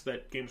hooks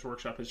that Games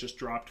Workshop has just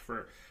dropped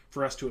for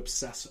us to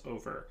obsess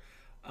over.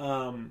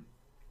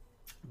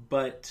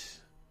 But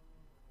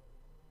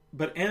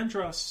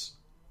Andros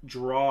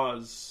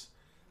draws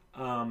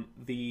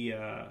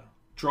the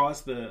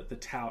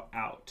Tau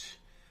out,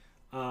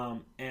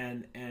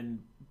 and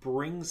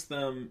brings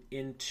them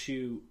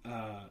into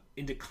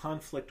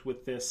conflict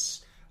with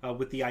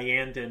with the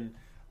Iyanden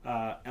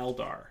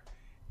Eldar,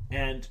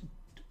 and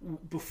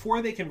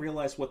before they can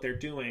realize what they're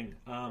doing,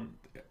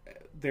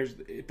 there's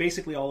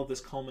basically all of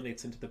this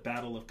culminates into the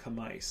Battle of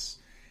Kamais,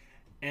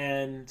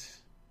 and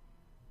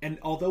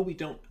although we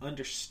don't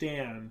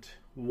understand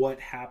what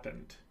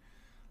happened,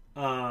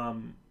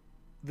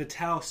 the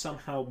Tau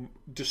somehow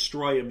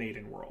destroy a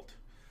maiden world.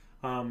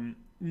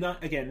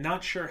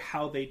 Not sure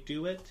how they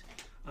do it.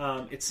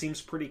 It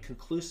seems pretty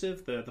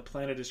conclusive. The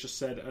planet has just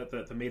said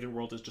that the maiden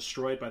world is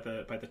destroyed by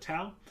the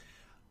Tau.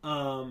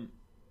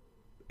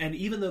 And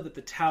even though that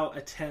the Tau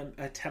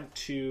attempt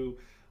to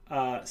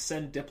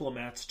send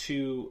diplomats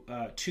to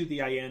the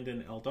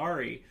Iyanden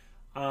Eldari,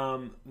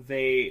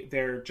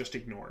 they're just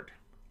ignored.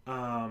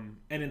 And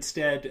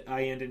instead,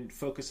 Iyanden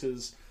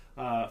focuses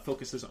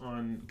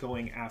on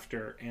going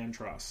after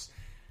Andros.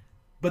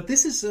 But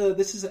this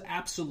is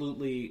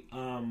absolutely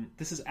an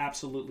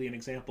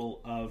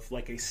example of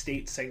like a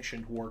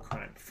state-sanctioned war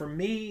crime. For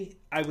me,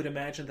 I would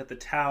imagine that the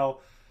Tau,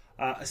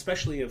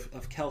 especially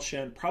of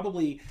Kelshen,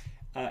 probably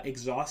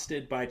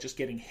exhausted by just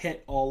getting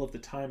hit all of the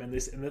time.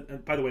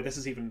 And by the way, this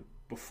is even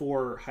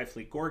before High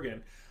Fleet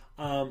Gorgon.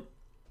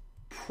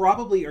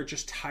 Probably are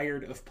just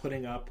tired of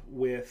putting up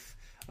with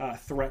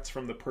threats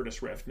from the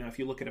Purtis Rift. Now, if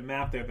you look at a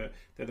map, they're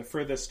the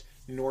furthest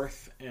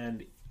north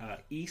and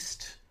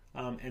east.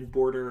 And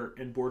border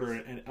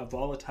a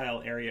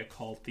volatile area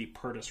called the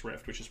Purtis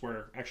Rift, which is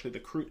where actually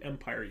the Kroot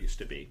Empire used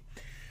to be.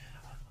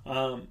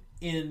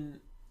 And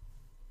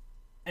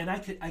I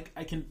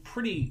can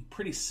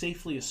pretty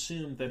safely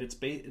assume that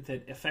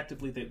that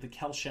effectively the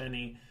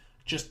Kelshani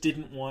just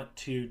didn't want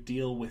to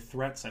deal with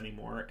threats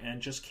anymore, and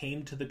just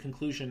came to the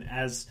conclusion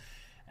as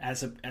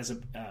a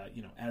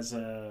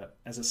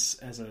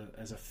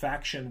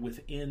faction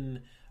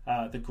within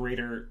the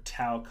greater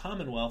Tau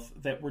Commonwealth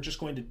that we're just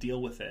going to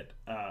deal with it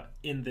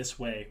in this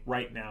way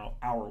right now,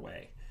 our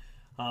way.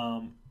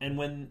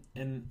 And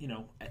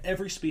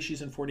every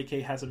species in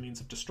 40K has a means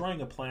of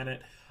destroying a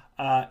planet.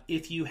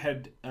 If you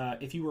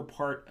were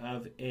part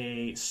of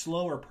a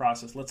slower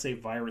process, let's say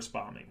virus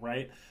bombing,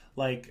 right?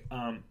 Like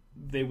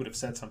they would have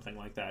said something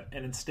like that.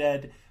 And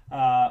instead,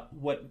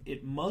 what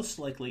it most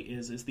likely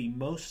is the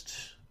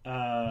most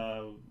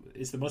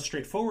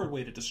straightforward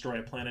way to destroy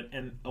a planet,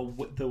 and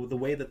the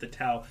way that the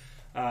Tau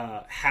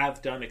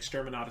have done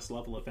Exterminatus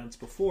level events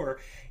before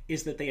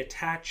is that they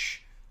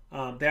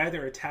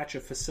either attach a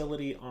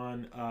facility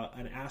on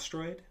an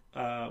asteroid,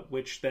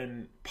 which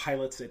then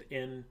pilots it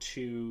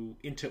into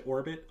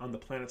orbit on the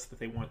planets that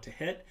they want to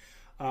hit,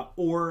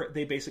 or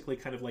they basically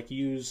kind of like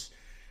use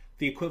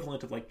the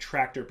equivalent of like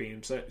tractor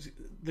beams.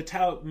 The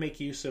Tau make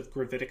use of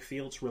gravitic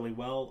fields really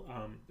well.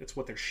 It's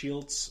what their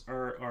shields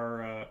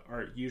are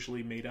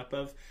usually made up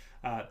of.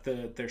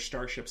 Their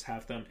starships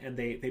have them, and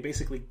they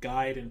basically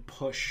guide and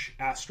push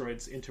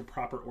asteroids into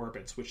proper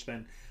orbits, which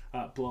then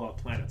blow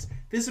up planets.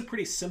 This is a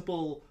pretty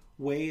simple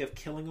way of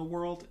killing a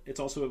world.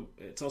 It's also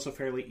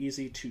fairly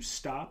easy to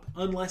stop,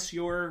 unless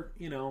you're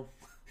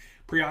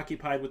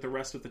preoccupied with the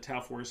rest of the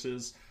Tau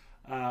forces,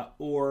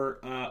 or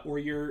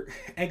you're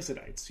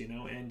Exodites,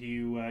 and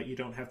you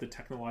don't have the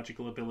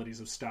technological abilities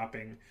of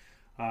stopping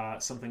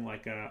something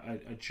like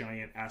a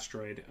giant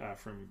asteroid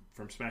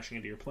from smashing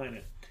into your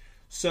planet.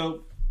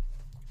 So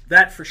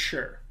that for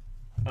sure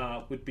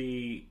would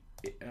be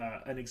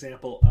an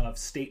example of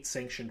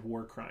state-sanctioned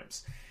war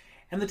crimes.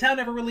 And the Tau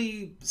never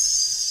really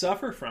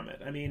suffer from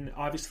it. I mean,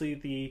 obviously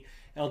the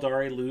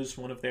Eldari lose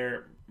one of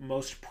their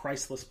most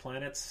priceless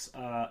planets.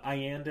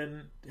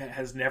 Iyanden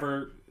has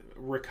never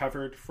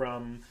recovered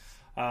from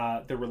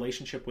the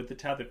relationship with the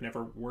Tau. They've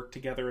never worked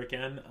together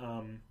again.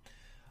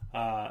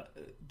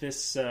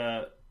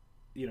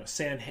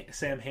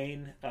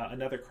 Samhain,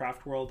 another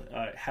craft world,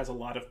 has a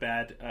lot of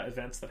bad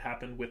events that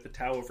happen with the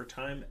Tau over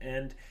time,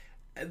 and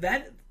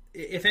that,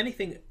 if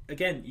anything,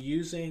 again,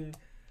 using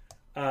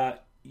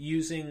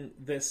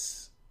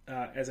this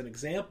as an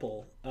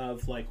example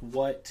of like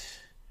what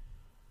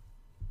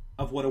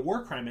a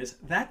war crime is,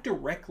 that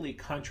directly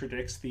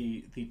contradicts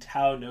the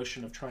Tau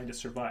notion of trying to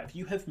survive.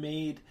 You have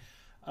made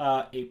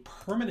a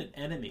permanent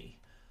enemy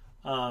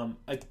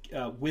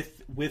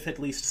with at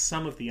least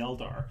some of the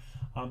Eldar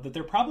that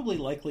they're probably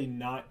likely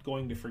not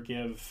going to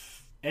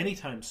forgive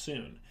anytime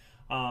soon.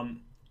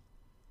 And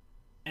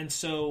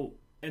so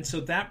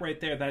that right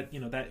there, that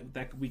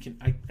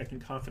I can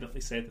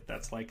confidently say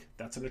that's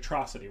an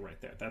atrocity right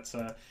there.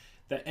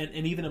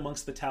 And even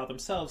amongst the Tau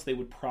themselves, they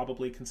would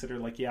probably consider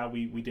like, yeah,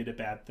 we did a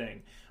bad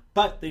thing,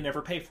 but they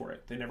never pay for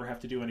it. They never have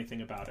to do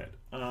anything about it.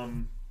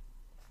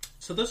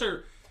 So those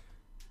are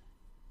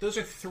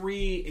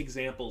three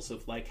examples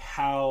of like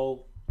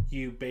how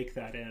you bake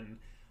that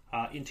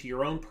into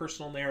your own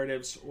personal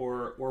narratives,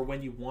 or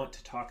when you want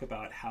to talk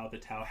about how the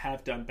Tau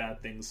have done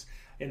bad things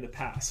in the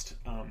past,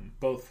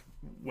 both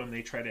when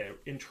they try to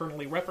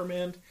internally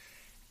reprimand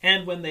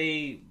and when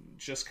they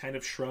just kind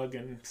of shrug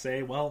and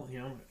say, well,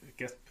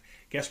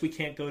 guess we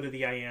can't go to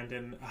the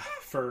Iyanden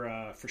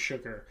for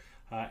sugar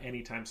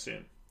anytime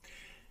soon.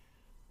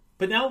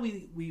 But now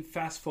we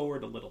fast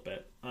forward a little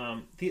bit.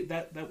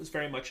 That was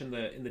very much in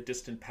the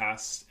distant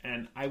past,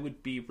 and I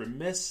would be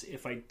remiss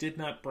if I did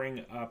not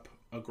bring up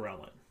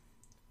Agrellan.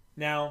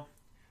 Now,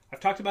 I've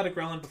talked about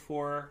Agrellan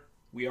before.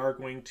 We are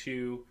going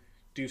to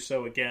do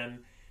so again.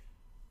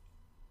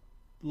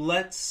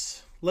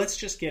 Let's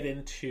just get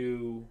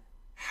into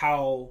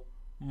how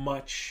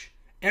much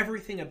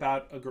everything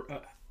about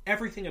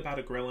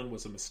Agrellan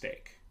was a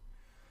mistake.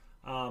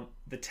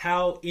 The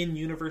Tau in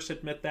universe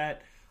admit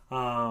that,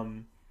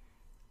 and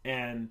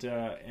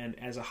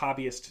as a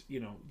hobbyist,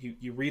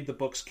 you read the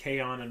books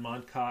Kaon and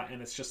Mon-Ka,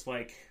 and it's just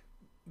like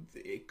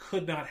you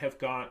could not have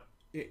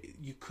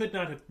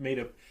made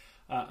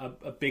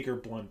a bigger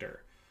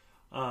blunder,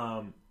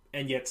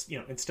 and yet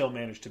and still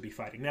managed to be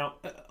fighting. Now,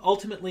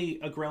 ultimately,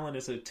 Agrellan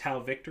is a Tau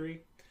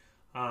victory.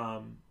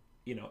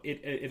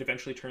 It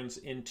eventually turns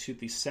into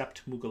the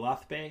Sept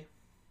Mugalathbe,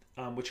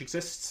 which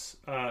exists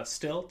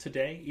still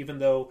today, even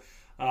though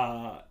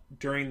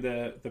during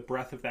the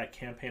breadth of that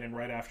campaign and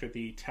right after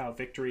the Tau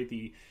victory,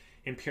 the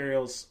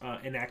Imperials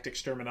enact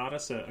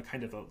Exterminatus, a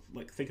kind of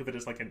think of it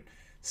as like a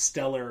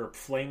stellar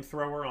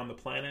flamethrower on the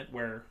planet,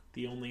 where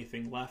the only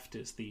thing left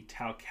is the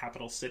Tau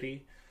capital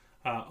city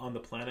on the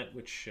planet,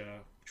 which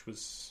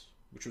was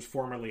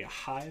formerly a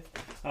hive.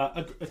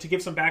 To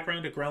give some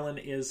background, Agrellan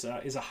is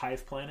a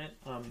hive planet,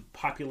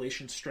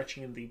 population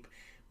stretching in the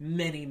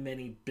many,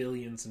 many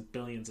billions and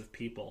billions of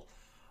people.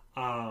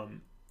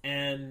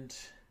 And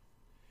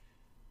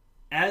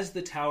as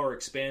the Tau are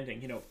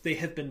expanding, they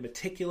have been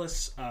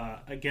meticulous.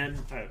 Again,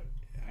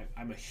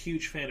 I'm a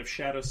huge fan of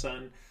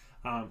Shadowsun.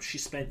 She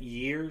spent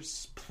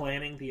years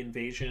planning the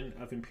invasion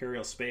of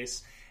Imperial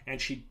space, and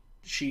she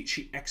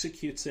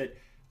executes it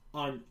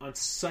on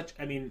such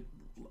an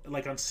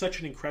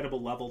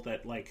incredible level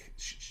that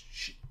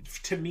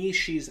to me,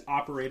 she's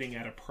operating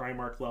at a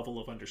Primarch level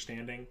of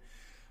understanding.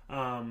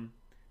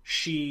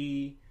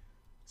 She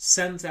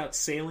sends out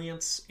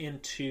salients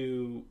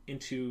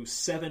into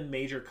 7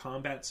 major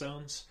combat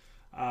zones,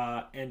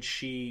 and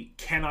she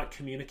cannot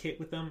communicate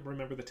with them.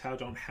 Remember, the Tau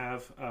don't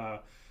have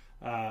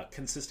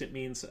consistent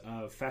means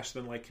of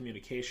faster-than-light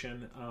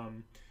communication.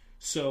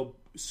 So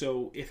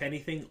if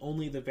anything,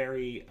 only the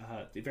very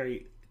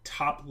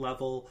top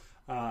level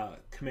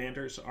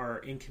commanders are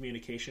in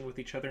communication with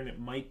each other, and it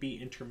might be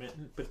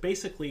intermittent. But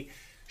basically,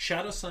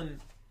 Shadowsun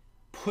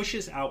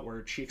pushes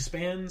outward. She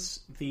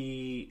expands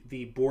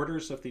the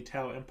borders of the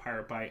Tau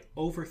Empire by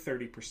over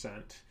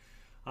 30%.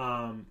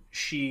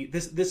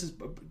 This is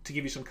to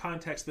give you some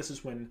context. This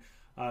is when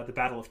the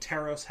Battle of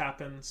Taros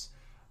happens.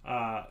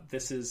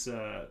 This is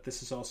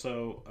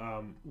also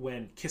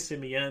when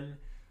Kisimien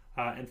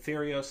and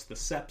Therios, the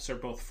Seps, are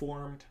both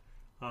formed.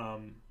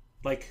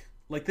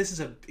 Like this is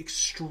an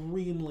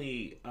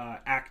extremely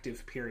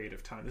active period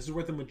of time. This is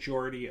where the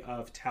majority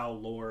of Tau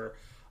lore,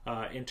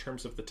 in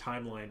terms of the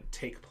timeline,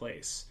 take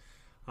place.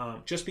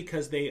 Just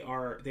because they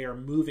are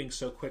moving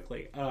so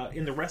quickly.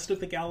 In the rest of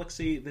the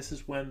galaxy, this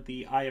is when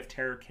the Eye of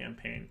Terror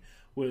campaign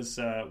was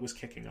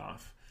kicking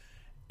off,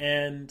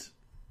 and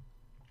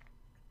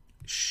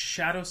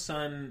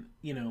Shadowsun,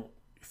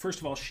 first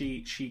of all,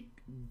 she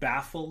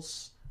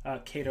baffles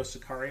Cato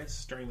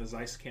Sicarius during the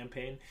Zeiss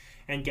campaign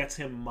and gets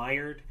him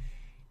mired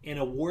in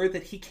a war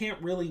that he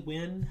can't really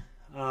win.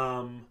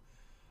 And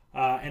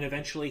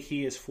eventually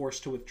he is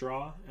forced to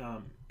withdraw.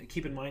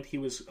 Keep in mind he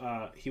was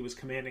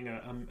commanding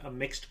a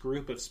mixed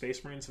group of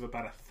Space Marines of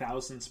about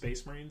 1,000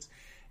 Space Marines,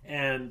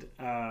 and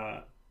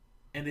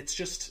it's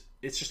just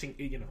and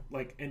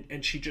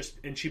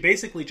she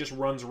basically just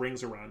runs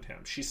rings around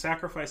him. She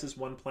sacrifices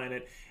one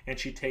planet and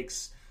she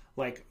takes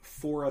like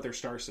 4 other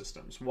star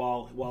systems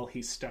while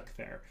he's stuck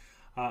there.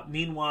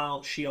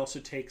 Meanwhile, she also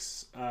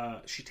takes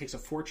a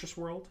fortress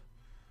world,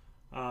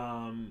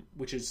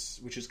 which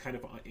is kind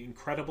of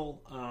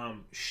incredible.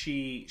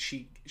 She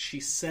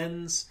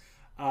sends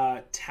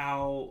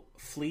Tau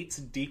fleets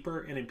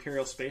deeper in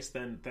Imperial space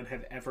than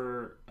have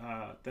ever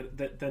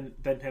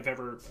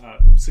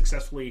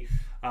successfly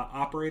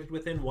operated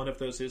within. One of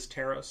those is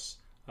Taros.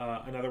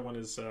 Another one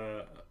is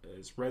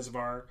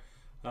Rezvar,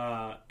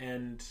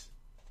 and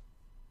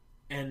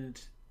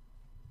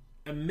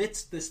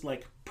amidst this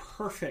like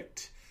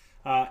perfect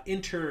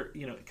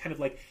kind of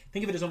like,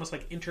 think of it as almost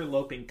like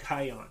interloping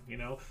Kion,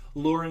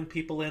 luring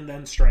people in,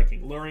 then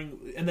striking,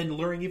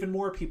 luring even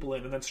more people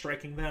in, and then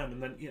striking them,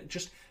 and then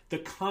just the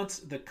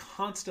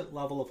constant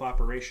level of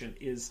operation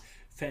is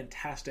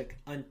fantastic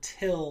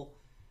until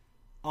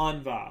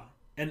Anva,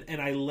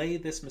 and I lay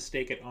this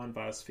mistake at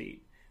Anva's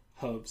feet,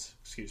 Hobbes,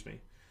 excuse me,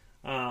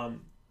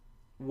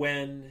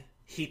 when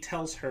he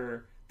tells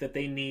her that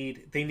they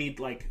need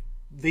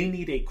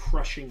a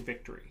crushing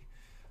victory.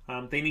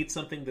 They need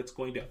something that's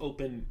going to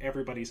open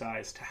everybody's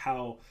eyes to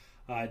how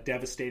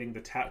devastating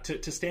the Tau,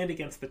 to stand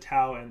against the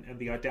Tau and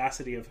the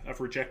audacity of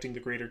rejecting the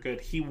greater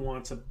good. He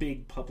wants a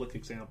big public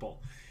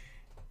example.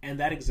 And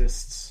that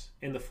exists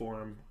in the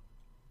form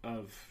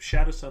of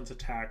Shadowsun's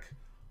attack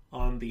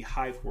on the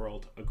hive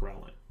world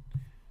Agrellan.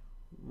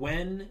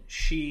 When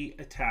she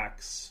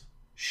attacks,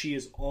 she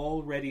is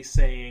already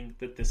saying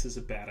that this is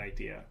a bad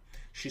idea.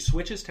 She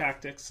switches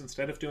tactics.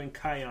 Instead of doing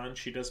Kion,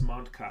 she does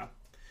Mont'ka.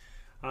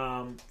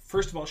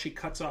 First of all, she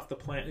cuts off the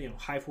planet.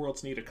 Hive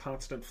worlds need a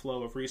constant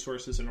flow of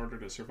resources in order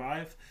to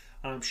survive.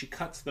 She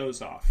cuts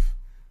those off.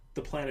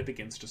 The planet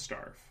begins to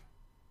starve.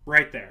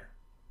 Right there.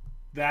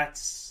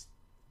 That's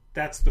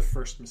the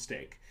first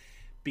mistake.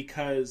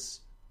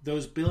 Because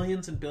those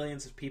billions and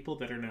billions of people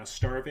that are now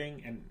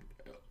starving and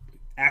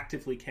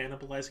actively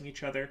cannibalizing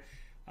each other,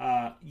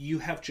 you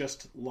have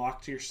just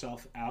locked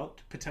yourself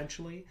out,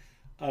 potentially,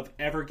 of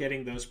ever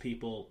getting those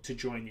people to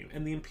join you.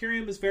 And the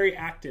Imperium is very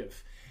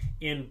active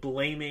in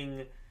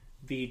blaming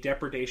the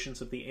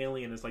depredations of the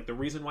alien as like the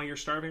reason why you're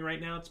starving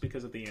right now. It's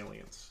because of the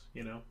aliens,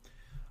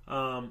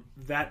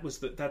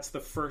 that's the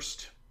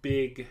first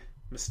big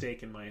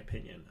mistake in my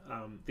opinion.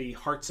 The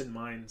hearts and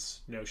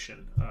minds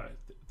notion,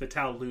 the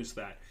Tau lose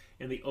that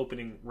in the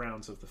opening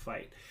rounds of the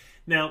fight.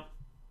 Now,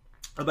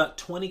 about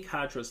 20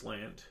 cadres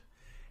land,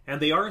 and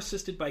they are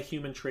assisted by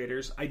human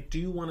traders. I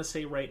do want to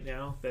say right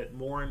now that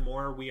more and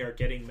more we are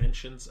getting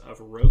mentions of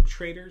rogue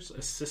traders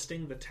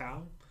assisting the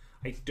Tau.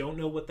 I don't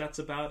know what that's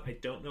about. I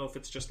don't know if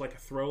it's just like a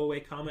throwaway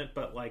comment,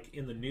 but like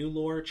in the new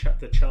lore,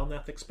 the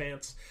Chelneth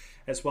Expanse,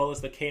 as well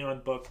as the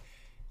Kaon book,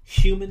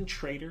 human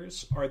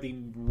traders are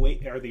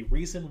the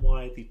reason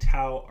why the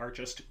Tau are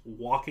just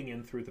walking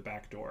in through the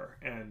back door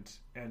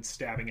and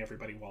stabbing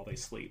everybody while they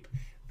sleep.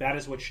 That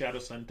is what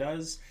Shadowsun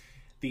does.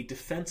 The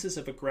defenses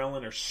of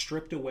Agrellan are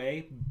stripped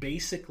away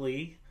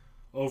basically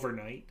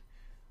overnight,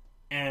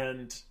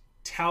 and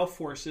Tau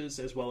forces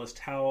as well as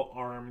Tau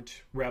armed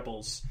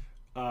rebels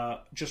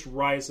just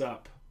rise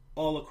up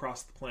all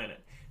across the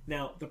planet.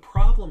 Now, the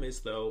problem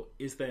is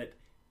that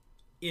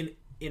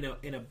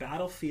in a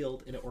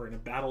battlefield or in a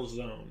battle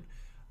zone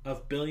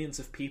of billions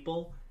of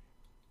people,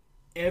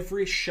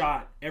 every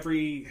shot,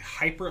 every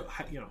high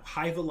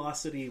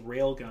velocity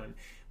railgun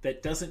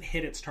that doesn't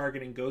hit its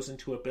target and goes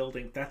into a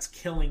building, that's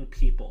killing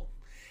people.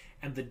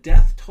 And the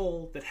death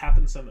toll that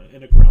happens in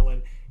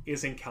Agrellan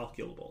is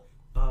incalculable.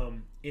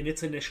 In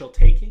its initial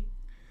taking,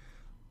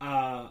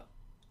 and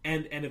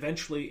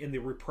eventually in the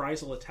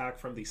reprisal attack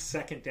from the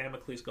second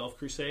Damocles Gulf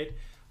Crusade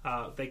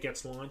that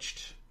gets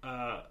launched,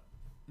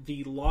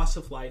 the loss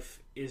of life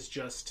is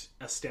just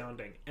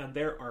astounding. And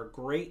there are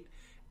great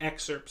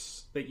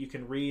excerpts that you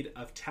can read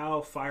of Tau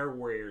fire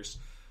warriors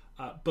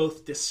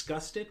both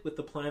disgusted with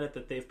the planet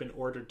that they've been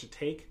ordered to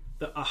take.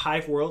 A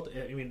hive world,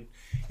 I mean,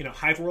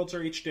 hive worlds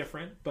are each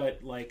different,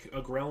 but like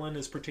Agrellan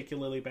is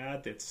particularly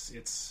bad.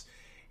 It's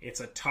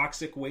a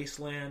toxic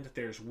wasteland.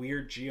 There's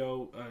weird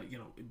geo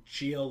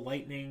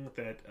lightning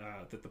that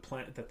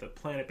the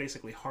planet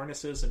basically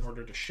harnesses in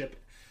order to ship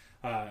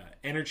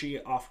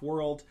energy off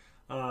world.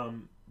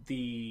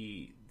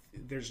 The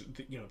there's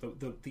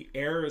the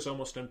air is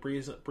almost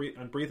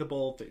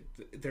unbreathable.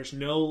 There's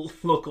no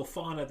local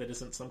fauna that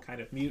isn't some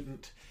kind of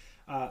mutant.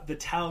 The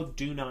Tau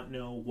do not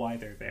know why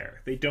they're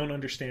there. They don't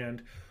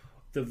understand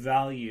the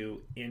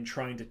value in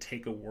trying to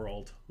take a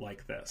world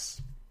like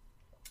this.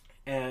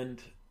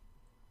 And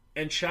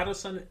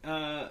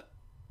Shadowsun,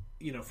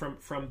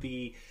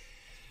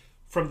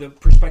 from the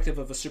perspective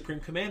of a supreme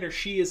commander,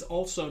 she is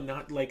also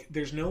not like,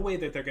 there's no way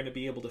that they're going to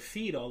be able to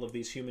feed all of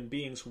these human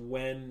beings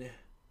when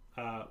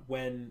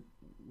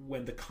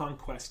the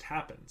conquest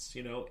happens.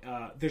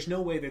 There's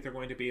no way that they're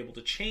going to be able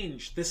to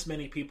change this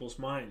many people's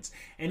minds.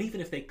 And even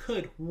if they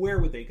could, where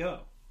would they go?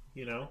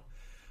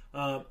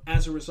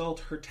 As a result,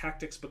 her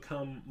tactics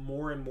become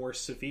more and more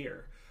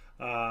severe.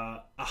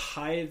 A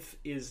hive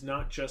is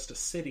not just a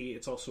city,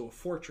 it's also a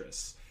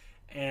fortress.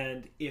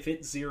 And if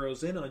it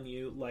zeroes in on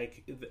you,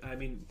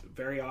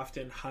 very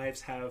often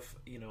hives have,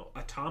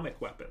 atomic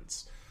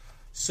weapons.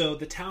 So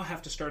the Tau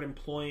have to start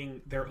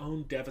employing their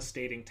own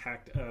devastating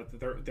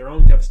their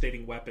own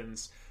devastating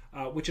weapons,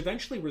 which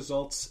eventually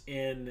results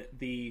in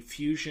the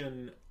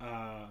fusion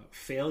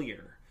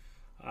failure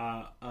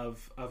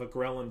of a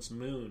Grellan's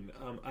moon.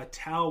 A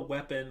Tau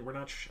weapon,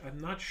 I'm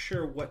not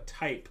sure what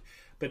type,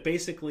 but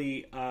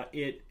basically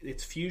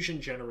it's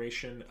fusion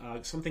generation.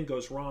 Something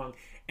goes wrong,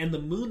 and the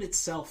moon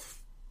itself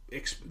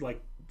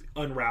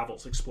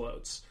unravels,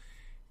 explodes,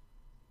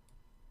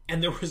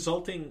 and the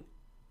resulting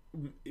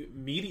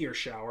meteor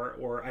shower,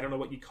 or I don't know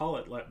what you call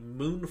it, like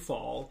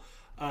moonfall,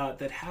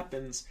 that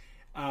happens,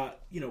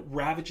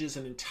 ravages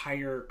an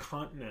entire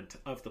continent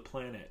of the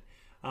planet.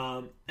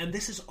 And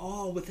this is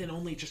all within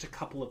only just a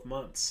couple of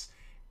months.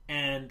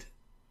 And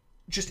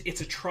just,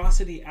 it's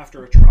atrocity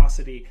after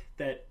atrocity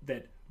that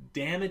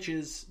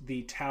damages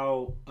the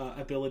Tau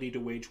ability to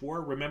wage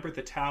war. Remember,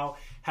 the Tau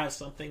has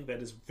something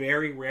that is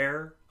very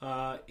rare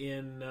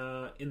in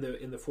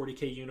the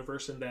 40K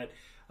universe, in that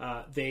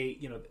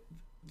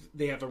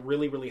they have a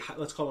really, really high,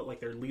 let's call it like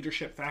their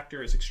leadership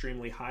factor is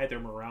extremely high. Their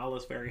morale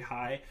is very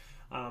high.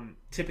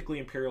 Typically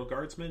Imperial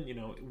Guardsmen,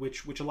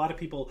 which a lot of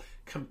people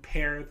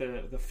compare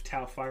the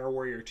Tau Fire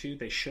Warrior to.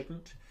 They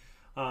shouldn't.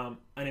 An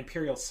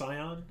Imperial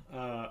Scion,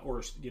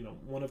 or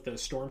one of the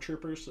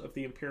stormtroopers of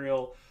the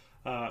Imperial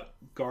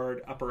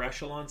Guard upper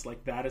echelons,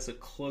 like that is a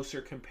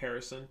closer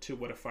comparison to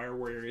what a Fire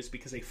Warrior is,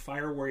 because a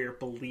Fire Warrior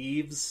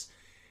believes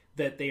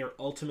that they are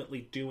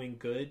ultimately doing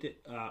good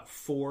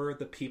for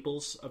the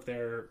peoples of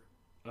their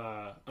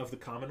of the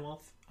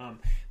Commonwealth.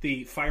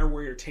 The Fire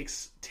Warrior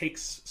takes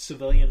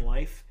civilian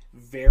life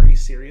very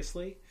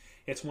seriously.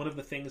 It's one of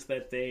the things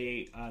that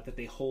they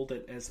hold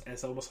it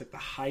as almost like the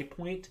high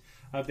point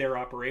of their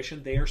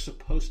operation. They are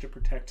supposed to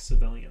protect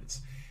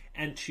civilians,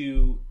 and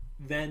to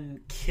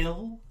then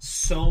kill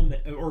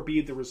or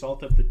be the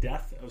result of the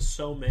death of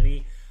so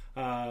many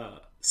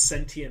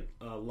sentient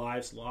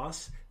lives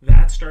lost,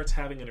 that starts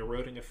having an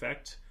eroding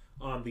effect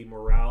on the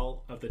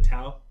morale of the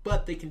Tau.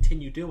 But they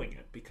continue doing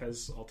it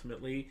because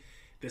ultimately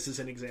this is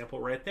an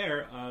example right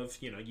there of,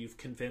 you've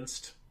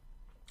convinced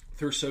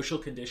through social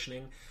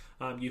conditioning,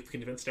 you've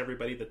convinced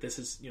everybody that this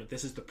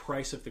is the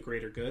price of the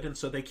greater good, and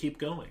so they keep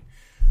going.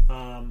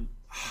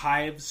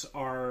 Hives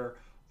are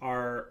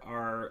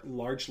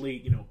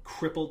largely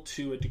crippled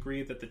to a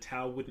degree that the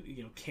Tau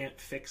wouldn't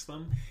can't fix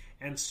them,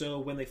 and so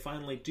when they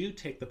finally do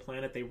take the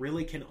planet, they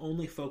really can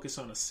only focus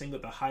on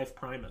the Hive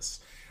Primus,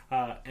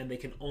 and they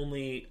can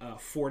only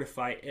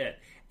fortify it.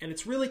 And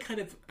it's really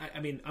kind of,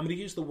 I'm going to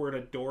use the word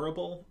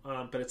adorable,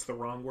 but it's the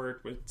wrong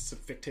word. It's a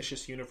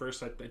fictitious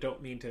universe. I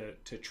don't mean to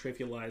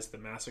trivialize the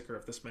massacre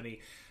of this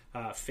many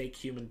fake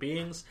human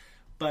beings,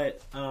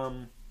 but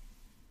the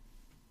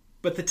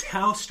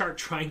Tau start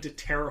trying to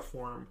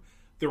terraform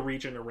the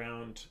region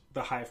around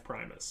the Hive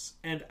Primus.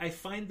 And I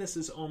find this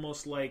is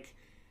almost like,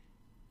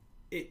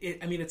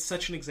 it's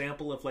such an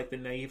example of like the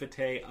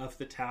naivete of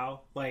the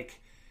Tau.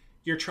 Like,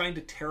 you're trying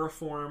to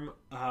terraform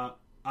a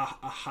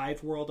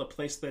hive world, a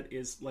place that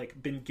is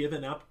like been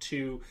given up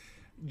to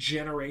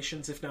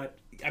generations, if not,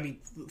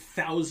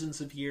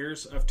 thousands of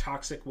years of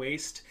toxic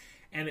waste.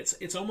 And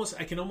it's almost,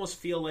 I can almost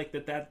feel like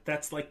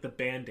that's like the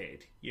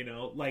Band-Aid,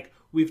 like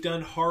we've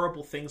done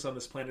horrible things on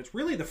this planet. It's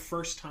really the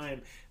first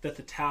time that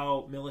the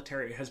Tau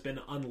military has been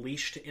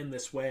unleashed in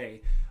this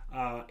way,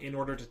 in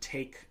order to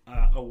take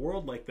a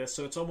world like this.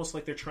 So it's almost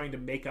like they're trying to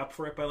make up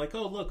for it by like,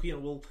 oh look,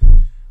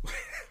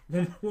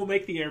 we'll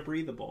make the air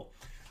breathable.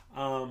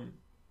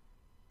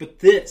 But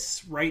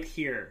this right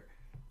here,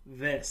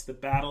 the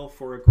battle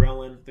for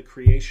Agrellan, the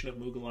creation of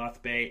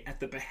Mugaloth Bay at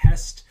the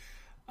behest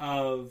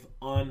of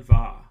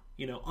Anva.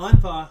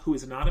 Anva, who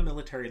is not a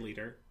military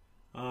leader,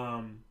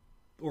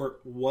 or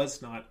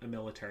was not a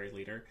military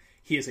leader,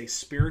 he is a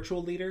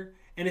spiritual leader.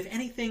 And if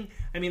anything,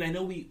 I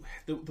know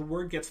the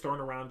word gets thrown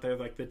around, they're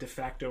like the de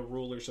facto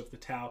rulers of the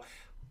Tau.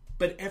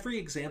 But every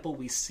example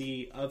we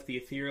see of the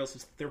Ethereals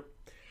is that they're,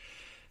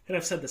 and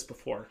I've said this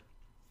before,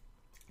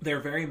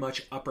 they're very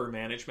much upper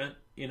management.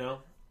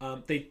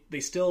 They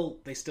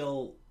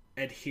still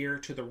adhere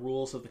to the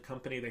rules of the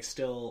company. They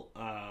still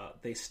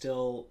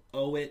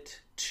owe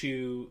it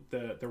to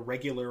the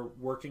regular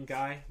working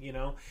guy.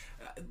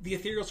 The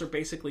Ethereals are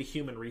basically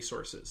human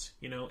resources,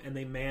 and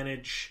they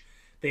manage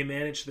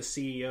the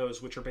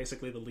CEOs, which are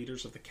basically the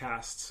leaders of the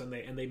castes, and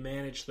they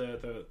manage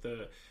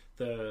the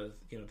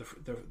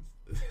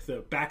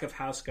back of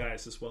house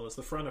guys as well as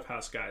the front of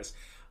house guys.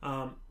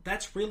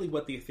 That's really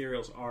what the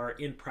Ethereals are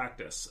in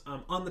practice.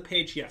 On the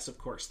page, yes, of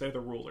course, they're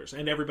the rulers,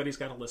 and everybody's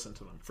got to listen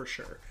to them for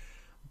sure.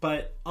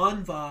 But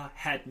Anva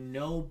had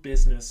no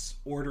business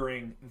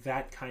ordering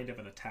that kind of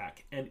an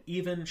attack. And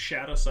even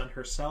Shadowsun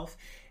herself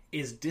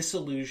is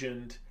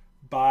disillusioned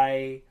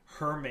by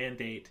her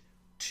mandate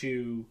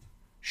to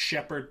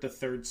shepherd the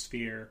third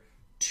sphere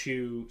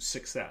to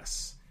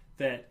success.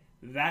 That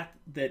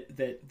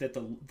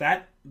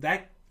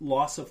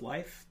loss of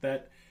life,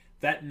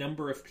 that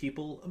number of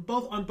people,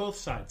 on both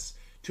sides,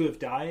 to have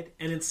died,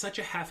 and in such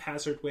a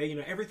haphazard way.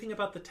 Everything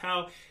about the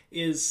Tau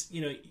is,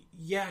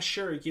 yeah,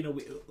 sure.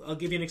 I'll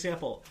give you an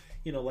example.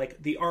 Like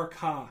the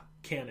Arca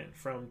cannon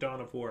from Dawn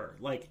of War.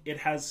 Like, it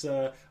has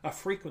a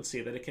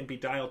frequency that it can be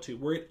dialed to,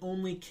 where it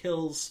only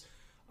kills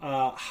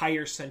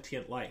higher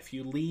sentient life.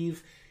 You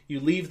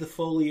leave the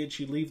foliage,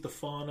 you leave the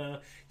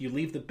fauna, you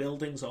leave the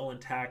buildings all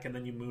intact, and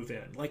then you move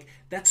in. Like,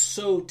 that's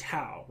so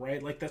Tau,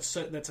 right? Like, that's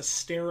a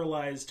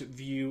sterilized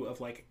view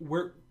of, like,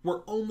 we're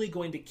only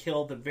going to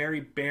kill the very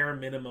bare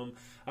minimum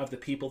of the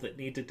people that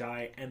need to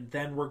die, and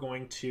then we're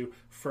going to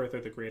further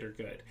the greater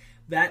good.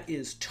 That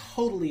is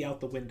totally out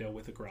the window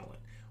with Agrellan.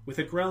 With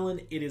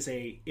Agrellan, it is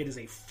a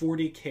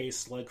 40k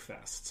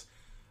slugfest.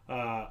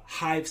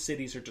 Hive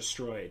cities are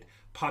destroyed.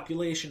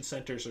 Population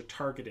centers are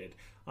targeted.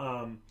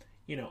 On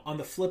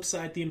the flip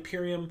side, the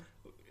Imperium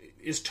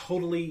is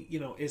totally,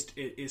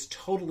 is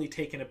totally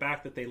taken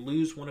aback that they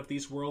lose one of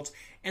these worlds,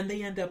 and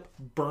they end up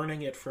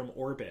burning it from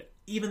orbit,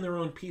 even their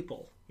own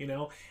people,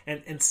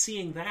 and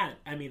seeing that,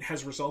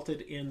 has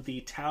resulted in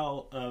the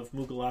Tau of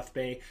Mugalath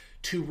Bay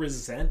to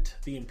resent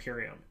the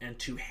Imperium and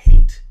to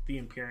hate the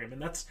Imperium,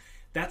 and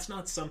that's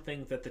not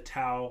something that the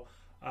Tau,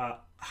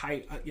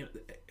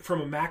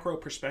 from a macro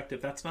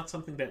perspective, that's not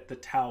something that the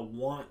Tau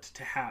want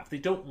to have. They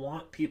don't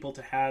want people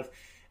to have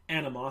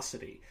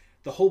animosity.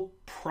 The whole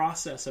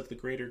process of the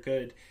greater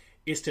good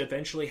is to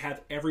eventually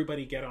have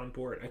everybody get on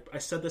board. I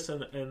said this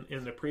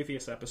in the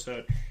previous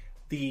episode.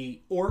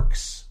 The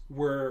orcs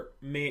were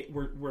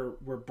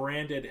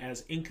branded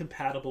as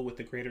incompatible with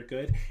the greater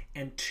good,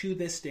 and to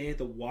this day,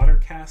 the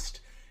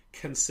Watercast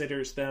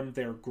considers them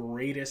their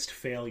greatest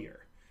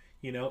failure.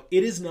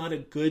 It is not a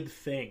good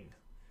thing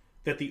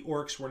that the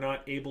orcs were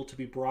not able to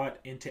be brought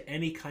into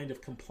any kind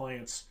of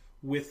compliance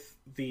with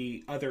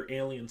the other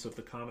aliens of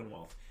the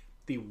Commonwealth.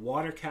 The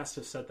Watercast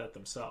have said that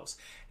themselves.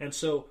 And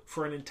so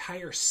for an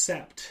entire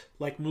sept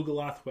like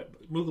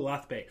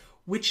Mugalath Bay,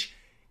 which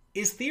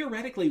is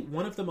theoretically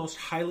one of the most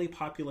highly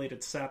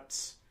populated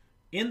septs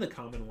in the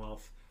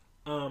Commonwealth,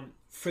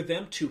 for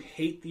them to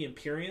hate the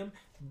Imperium,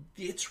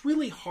 it's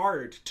really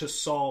hard to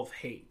solve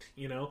hate.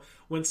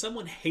 When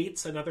someone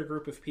hates another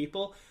group of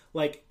people,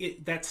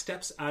 that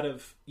steps out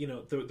of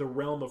the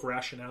realm of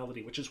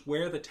rationality, which is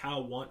where the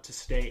Tau want to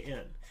stay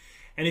in.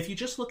 And if you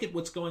just look at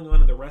what's going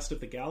on in the rest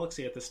of the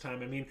galaxy at this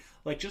time,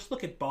 just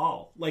look at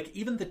Baal.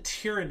 Even the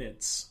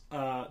Tyranids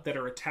that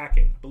are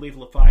attacking, I believe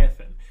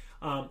Leviathan,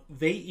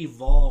 they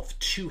evolved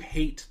to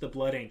hate the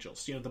Blood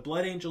Angels. The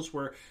Blood Angels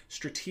were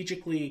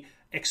strategically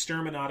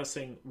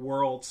exterminating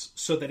worlds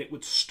so that it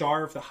would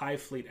starve the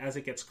Hive Fleet as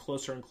it gets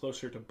closer and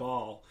closer to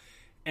Baal.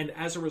 And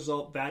as a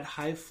result, that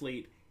Hive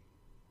Fleet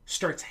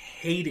starts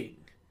hating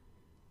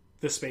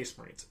the Space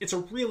Marines. It's a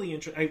really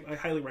interesting. I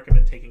highly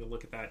recommend taking a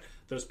look at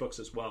those books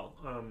as well.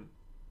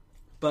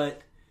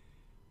 But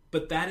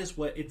that is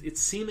what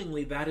it's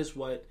seemingly that is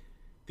what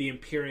the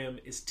Imperium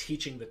is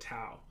teaching the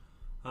Tau.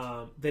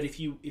 That if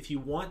you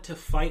want to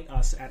fight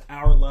us at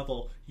our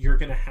level, you're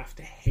going to have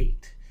to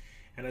hate.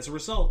 And as a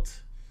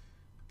result,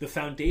 the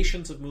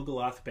foundations of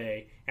Mugalath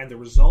Bay and the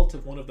result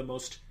of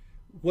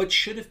what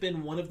should have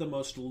been one of the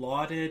most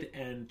lauded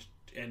and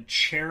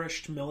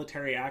cherished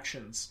military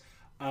actions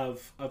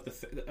of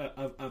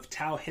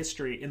Tau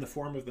history in the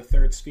form of the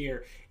Third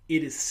Sphere,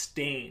 it is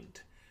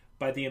stained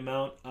by the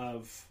amount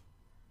of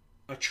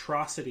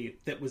atrocity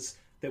that was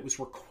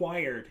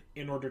required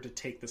in order to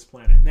take this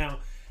planet. Now,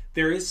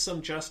 there is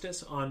some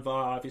justice. Anva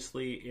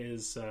obviously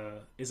is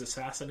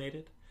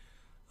assassinated,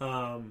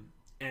 and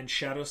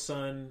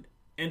Shadowsun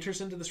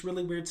enters into this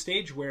really weird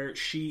stage where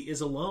she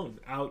is alone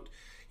out.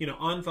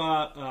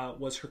 Anva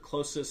was her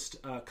closest,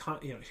 her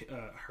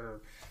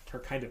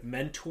kind of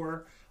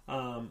mentor.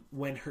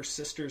 When her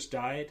sisters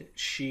died,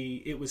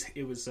 it was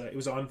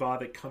Anva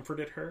that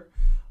comforted her.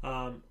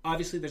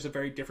 Obviously, there's a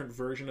very different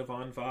version of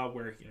Anva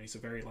where he's a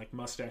very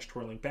mustache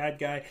twirling bad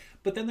guy,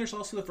 but then there's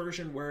also the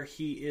version where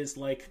he is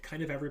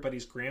kind of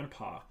everybody's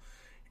grandpa,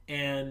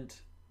 and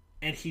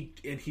he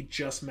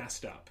just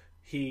messed up.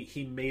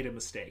 He made a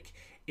mistake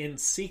in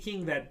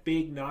seeking that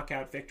big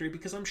knockout victory,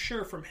 because I'm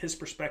sure from his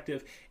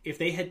perspective, if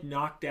they had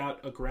knocked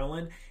out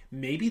Agrellan,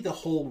 maybe the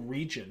whole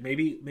region,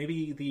 maybe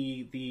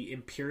the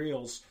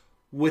Imperials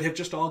would have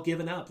just all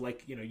given up.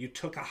 Like, you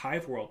took a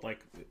hive world,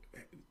 like,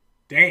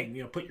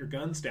 dang, put your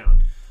guns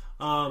down.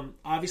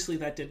 Obviously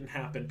that didn't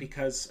happen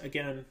because,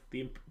 again,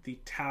 the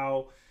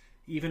Tau,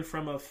 even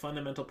from a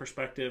fundamental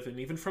perspective, and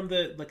even from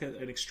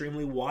an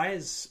extremely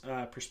wise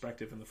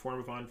perspective in the form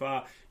of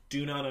Anva,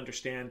 do not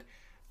understand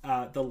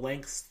the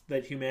lengths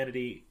that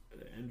humanity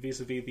and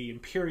vis-a-vis the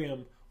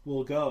Imperium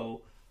will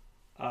go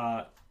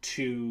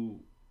to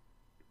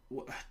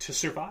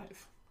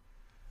survive.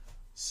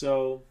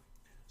 So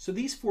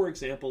these 4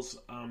 examples,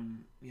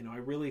 I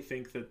really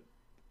think that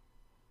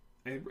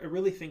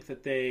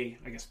they,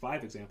 I guess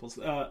 5 examples,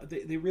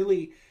 they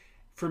really,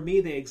 for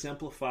me, they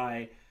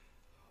exemplify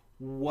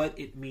what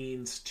it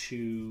means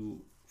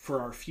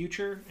for our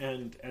future,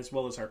 and as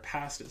well as our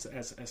past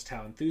as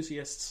Tau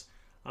enthusiasts.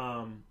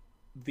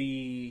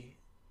 The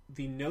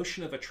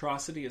notion of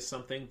atrocity is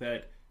something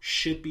that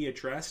should be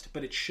addressed,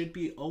 but it should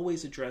be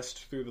always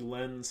addressed through the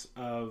lens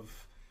of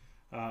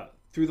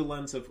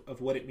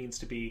what it means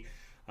to be,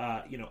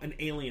 an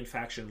alien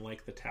faction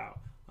like the Tau.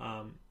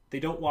 They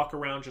don't walk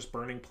around just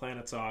burning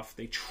planets off.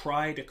 They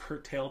try to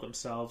curtail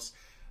themselves,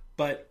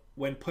 but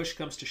when push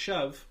comes to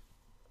shove,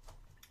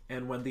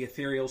 and when the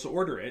Ethereals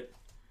order it,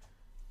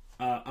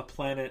 a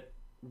planet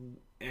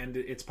and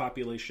its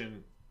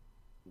population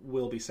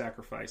will be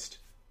sacrificed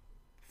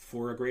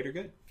for a greater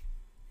good.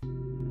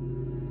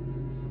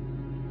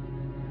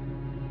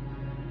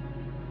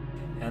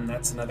 And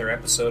that's another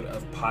episode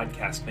of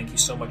Podcast. Thank you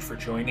so much for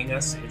joining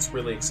us. It's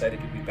really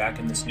excited to be back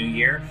in this new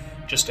year.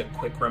 Just a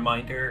quick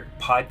reminder,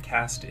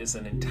 Podcast is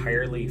an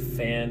entirely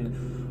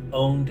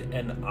fan-owned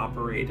and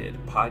operated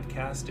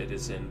podcast. It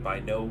is by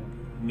no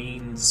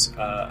means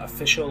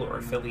official or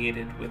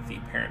affiliated with the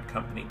parent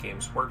company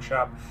Games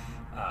Workshop.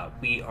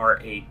 We are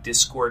a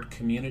Discord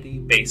community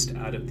based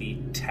out of the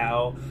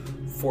Tau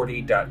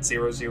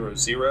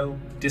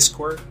 40.000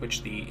 Discord,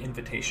 which the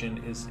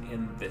invitation is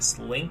in this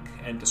link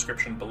and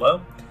description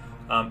below.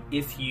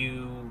 If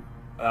you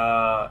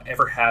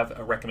ever have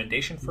a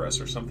recommendation for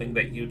us or something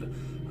that you'd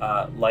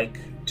like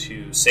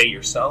to say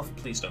yourself,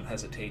 please don't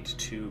hesitate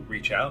to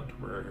reach out.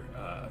 We're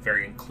a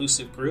very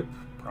inclusive group,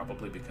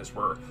 probably because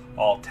we're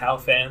all Tau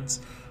fans.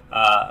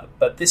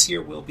 But this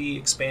year we'll be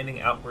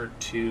expanding outward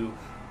to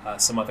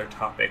some other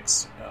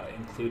topics,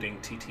 including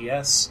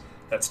TTS,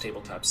 that's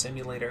Tabletop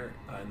Simulator,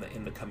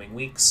 in the coming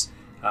weeks,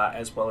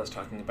 as well as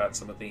talking about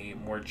some of the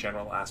more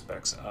general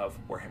aspects of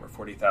Warhammer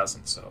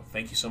 40,000. So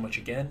thank you so much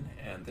again,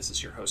 and this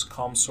is your host,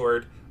 Calm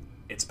Sword.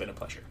 It's been a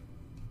pleasure.